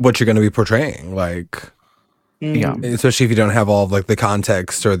to what you're going to be portraying, like Yeah. especially if you don't have all of like the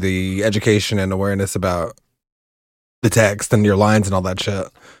context or the education and awareness about the text and your lines and all that shit.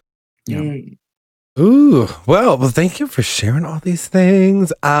 Yeah. Ooh, well, thank you for sharing all these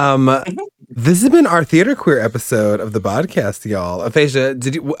things. This has been our Theater Queer episode of the podcast, y'all. Aphasia,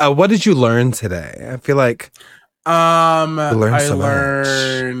 what did you learn today? I feel like I so much.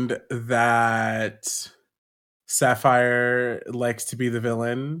 learned that Safire likes to be the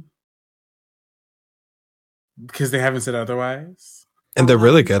villain because they haven't said otherwise. And they're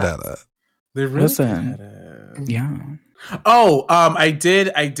really good at it. They're really Listen. good at it. Yeah. Oh, I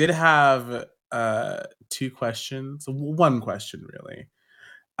did have two questions. One question really.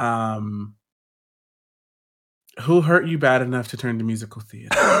 Who hurt you bad enough to turn to musical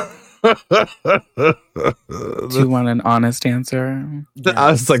theater? Do you want an honest answer? Yes.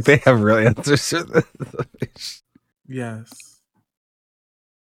 I was like, they have real answers for this. Yes.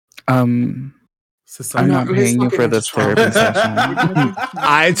 I'm not paying you for this therapy session.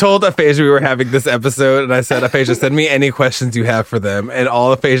 I told Aphasia we were having this episode, and I said, Aphasia, send me any questions you have for them. And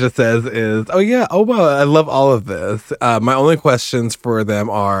all Aphasia says is, oh yeah, oh wow, I love all of this. My only questions for them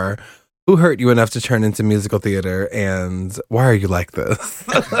are, who hurt you enough to turn into musical theater, and why are you like this?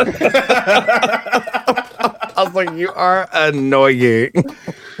 I was like, you are annoying.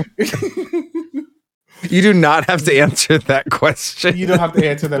 You do not have to answer that question. You don't have to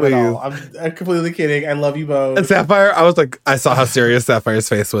answer them at all. I'm completely kidding. I love you both. And Safire, I was like, I saw how serious Safire's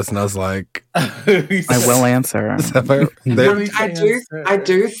face was, and I was like, I will answer. Sapphire, I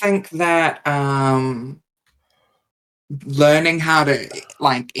do think that learning how to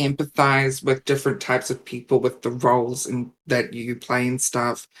like empathize with different types of people, with the roles that you play and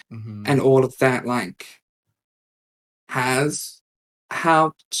stuff, and all of that, like, has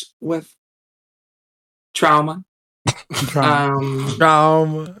helped with trauma.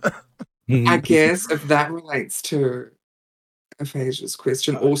 I guess if that relates to Aphasia's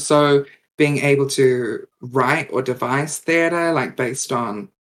question, also being able to write or devise theatre, like based on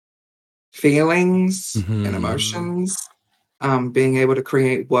feelings and emotions, being able to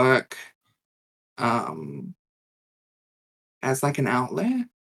create work as like an outlet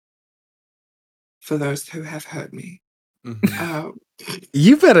for those who have hurt me.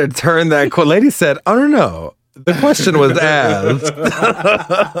 You better turn that quote. Lady said, "Oh no, the question was asked."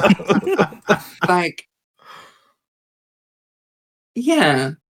 Like,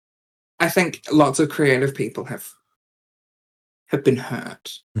 yeah, I think lots of creative people have been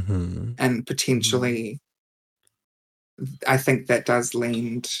hurt, and potentially, I think that does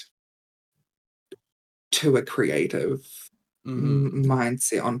lend to a creative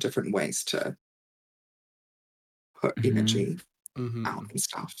mindset on different ways to put energy out and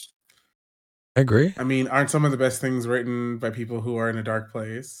stuff. I agree. I mean, aren't some of the best things written by people who are in a dark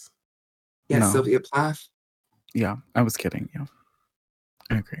place? Yeah, No. Sylvia Plath. Yeah, I was kidding. Yeah,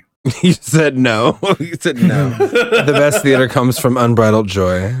 I agree. You said no. You said no. The best theater comes from unbridled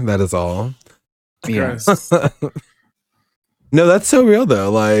joy. That is all. Yes. No, that's so real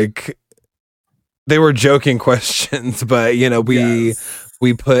though. Like, they were joking questions, but you know, we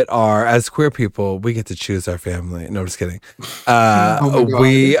put our, as queer people, we get to choose our family. No, I'm just kidding. Oh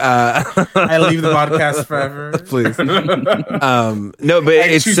my God. I leave the podcast forever. Please. No, but I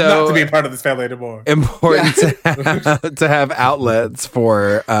it's choose so not to be a part of this family anymore. important to have outlets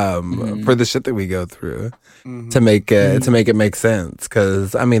for the shit that we go through to make it make sense.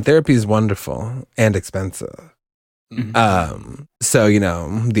 Because I mean, therapy is wonderful and expensive. So, you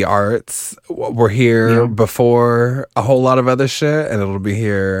know, the arts were here before a whole lot of other shit, and it'll be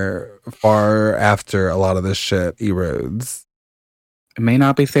here far after a lot of this shit erodes. It may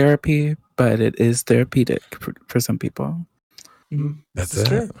not be therapy, but it is therapeutic for some people. That's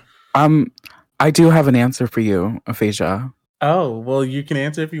it. I do have an answer for you, Aphasia. Oh, well, you can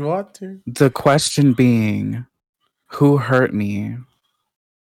answer if you want to. The question being, who hurt me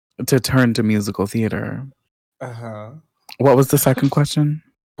to turn to musical theater? What was the second question?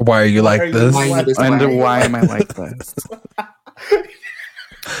 Why are you like this? And why am I like this?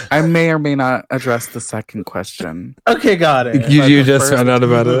 I may or may not address the second question. Okay, got it. You just found out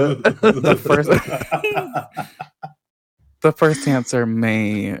about it. The first answer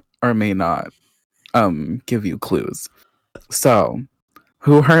may or may not give you clues. So,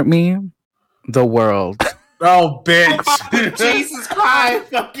 who hurt me? The world. Oh, bitch. Jesus Christ. I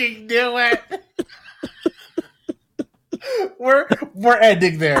fucking knew it. We're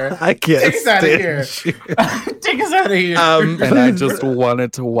ending there. I can't Take us out of here. Take us out of here. And I just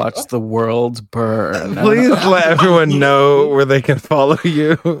wanted to watch the world burn. Please let everyone know where they can follow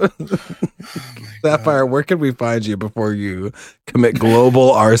you. Safire, where can we find you before you commit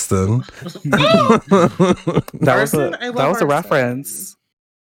global arson? That was a reference.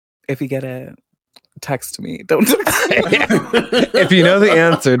 If you get it, text me. Don't text me. If you know the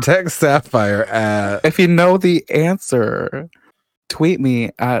answer, text Safire at... If you know the answer, tweet me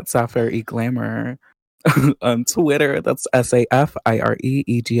at Safire Glamour on Twitter. That's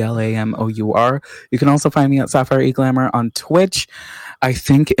SafireEglamour. You can also find me at Safire Glamour on Twitch. I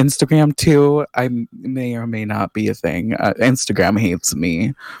think Instagram too. I may or may not be a thing. Instagram hates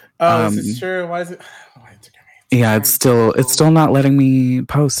me. Oh, is this true? Why is it? Yeah, it's still not letting me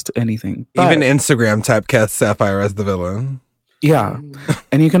post anything. But, even Instagram typecast Safire as the villain. Yeah.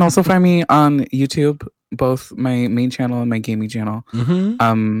 And you can also find me on YouTube, both my main channel and my gaming channel.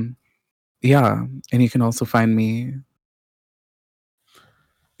 Yeah. And you can also find me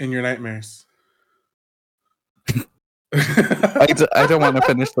in your nightmares. I don't want to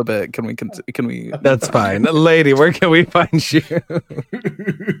finish the bit. Can we? That's fine. Lady, where can we find you?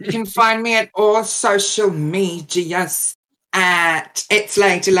 You can find me at all social medias at It's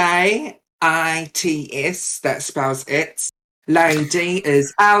Leidy Lay, ITS, that spells it's. Lady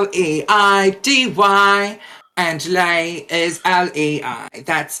is Leidy, and Lay is LEI.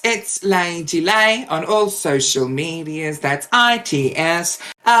 That's It's Leidy Lay on all social medias. That's ITS,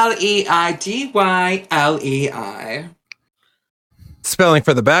 LEIDY, LEI. Spelling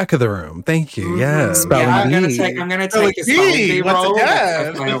for the back of the room. Thank you. Yes. Yeah, I'm gonna take a spelling role.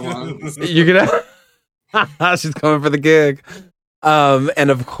 You're gonna. She's coming for the gig. And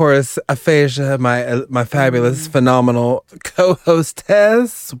of course, Aphasia, my fabulous, phenomenal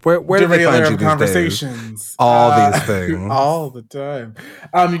co-hostess. Where do they find you these conversations? Days? All these things. All the time.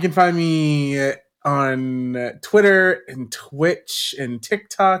 You can find me on Twitter and Twitch and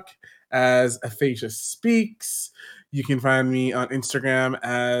TikTok as Aphasia Speaks. You can find me on Instagram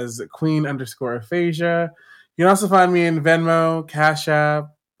as Queen_Aphasia. You can also find me in Venmo, Cash App,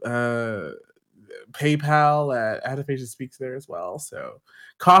 PayPal at Aphasia Speaks there as well. So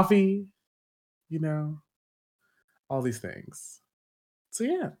coffee, all these things. So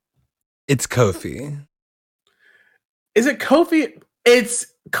yeah. It's Ko-fi. Is it Ko-fi? It's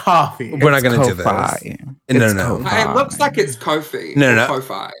coffee. We're not going to do this. No. It looks like it's Ko-fi. No.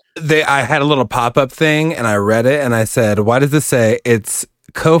 Ko-fi. I had a little pop-up thing and I read it and I said, why does this say it's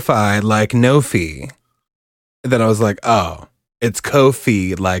Ko-fi like no fee? And then I was like, oh, it's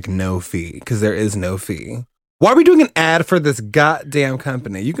Ko-fi like no fee because there is no fee. Why are we doing an ad for this goddamn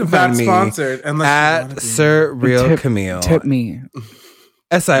company? You can find me sponsored, at Sir Real Camille. Tip me.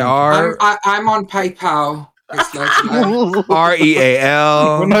 SIR. I'm on PayPal. REAL.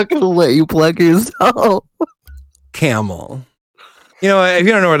 We're not going to let you plug yourself. Camel. You know what? If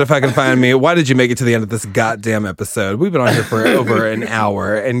you don't know where to fucking find me, why did you make it to the end of this goddamn episode? We've been on here for over an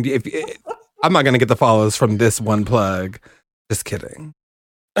hour, and I'm not going to get the follows from this one plug. Just kidding.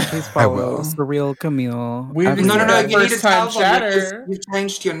 Please follow Surreal Camille. No. You need to tell them you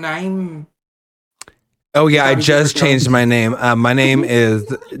changed your name. Oh yeah, I just changed my name. My name is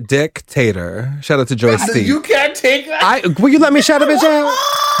Dictator. Shout out to Joyce C. You can't take that. Will you let me shout a bitch out?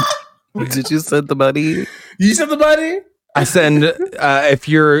 Did you send the money? You sent the money? I send if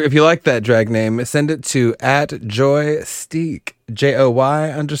you like that drag name, send it to @JoySteak,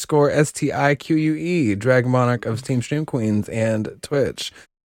 JOY_STIQUE, Drag Monarch of Team Stream Queens and Twitch.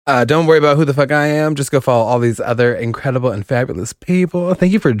 Don't worry about who the fuck I am. Just go follow all these other incredible and fabulous people.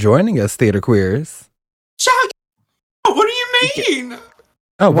 Thank you for joining us, Theater Queers. What do you mean?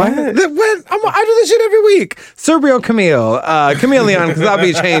 Oh, what? I do this shit every week. Surreal Camille. Chameleon, because I'll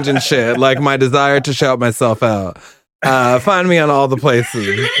be changing shit, like my desire to shout myself out. Find me on all the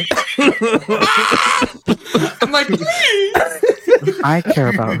places. I'm like, please. I care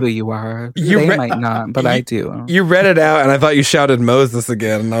about who you are. They might not, but I do. You read it out, and I thought you shouted Moses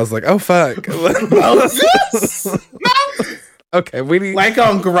again, and I was like, oh, fuck. Moses? Okay, like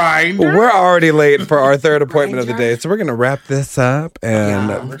on Grindr. We're already late for our third appointment of the day, so we're gonna wrap this up,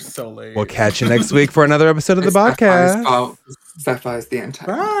 and we're so late. We'll catch you next week for another episode of the podcast. Safire's the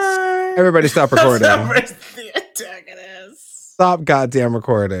antagonist. Bye. Everybody, stop recording. Safire's the antagonist. Stop goddamn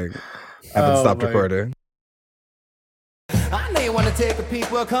recording. I haven't stopped recording. I know you wanna take a peek.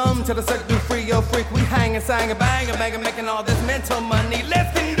 Welcome to the Cirque du Frio Freak. We hang and sang and bang and bang and making all this mental money.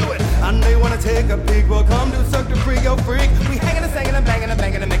 Let's get into it. I know you wanna take a peek. Welcome to Cirque du Frio Freak. We hanging and singing and banging and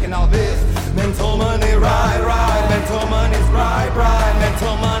banging and making all this mental money. Ride, mental money's ride.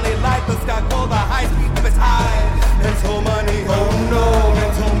 Mental money like the sky for the high speed of its high. Mental money, oh no.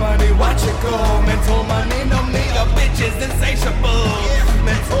 Mental money, watch it go. Mental money, no need of bitches, insatiable.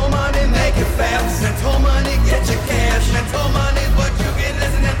 Mental money, make it fast. Mental money, get your cash. Mental money, what you get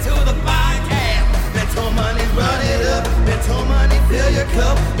listening to the podcast. Mental money, run it up. Mental money, fill your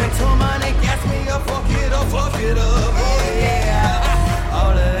cup. Mental money, gas me up, fuck it up. Oh yeah.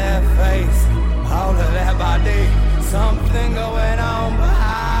 All of that face, all of that body. Something going on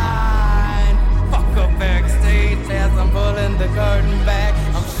behind. Fuck up backstage as I'm pulling the curtain back.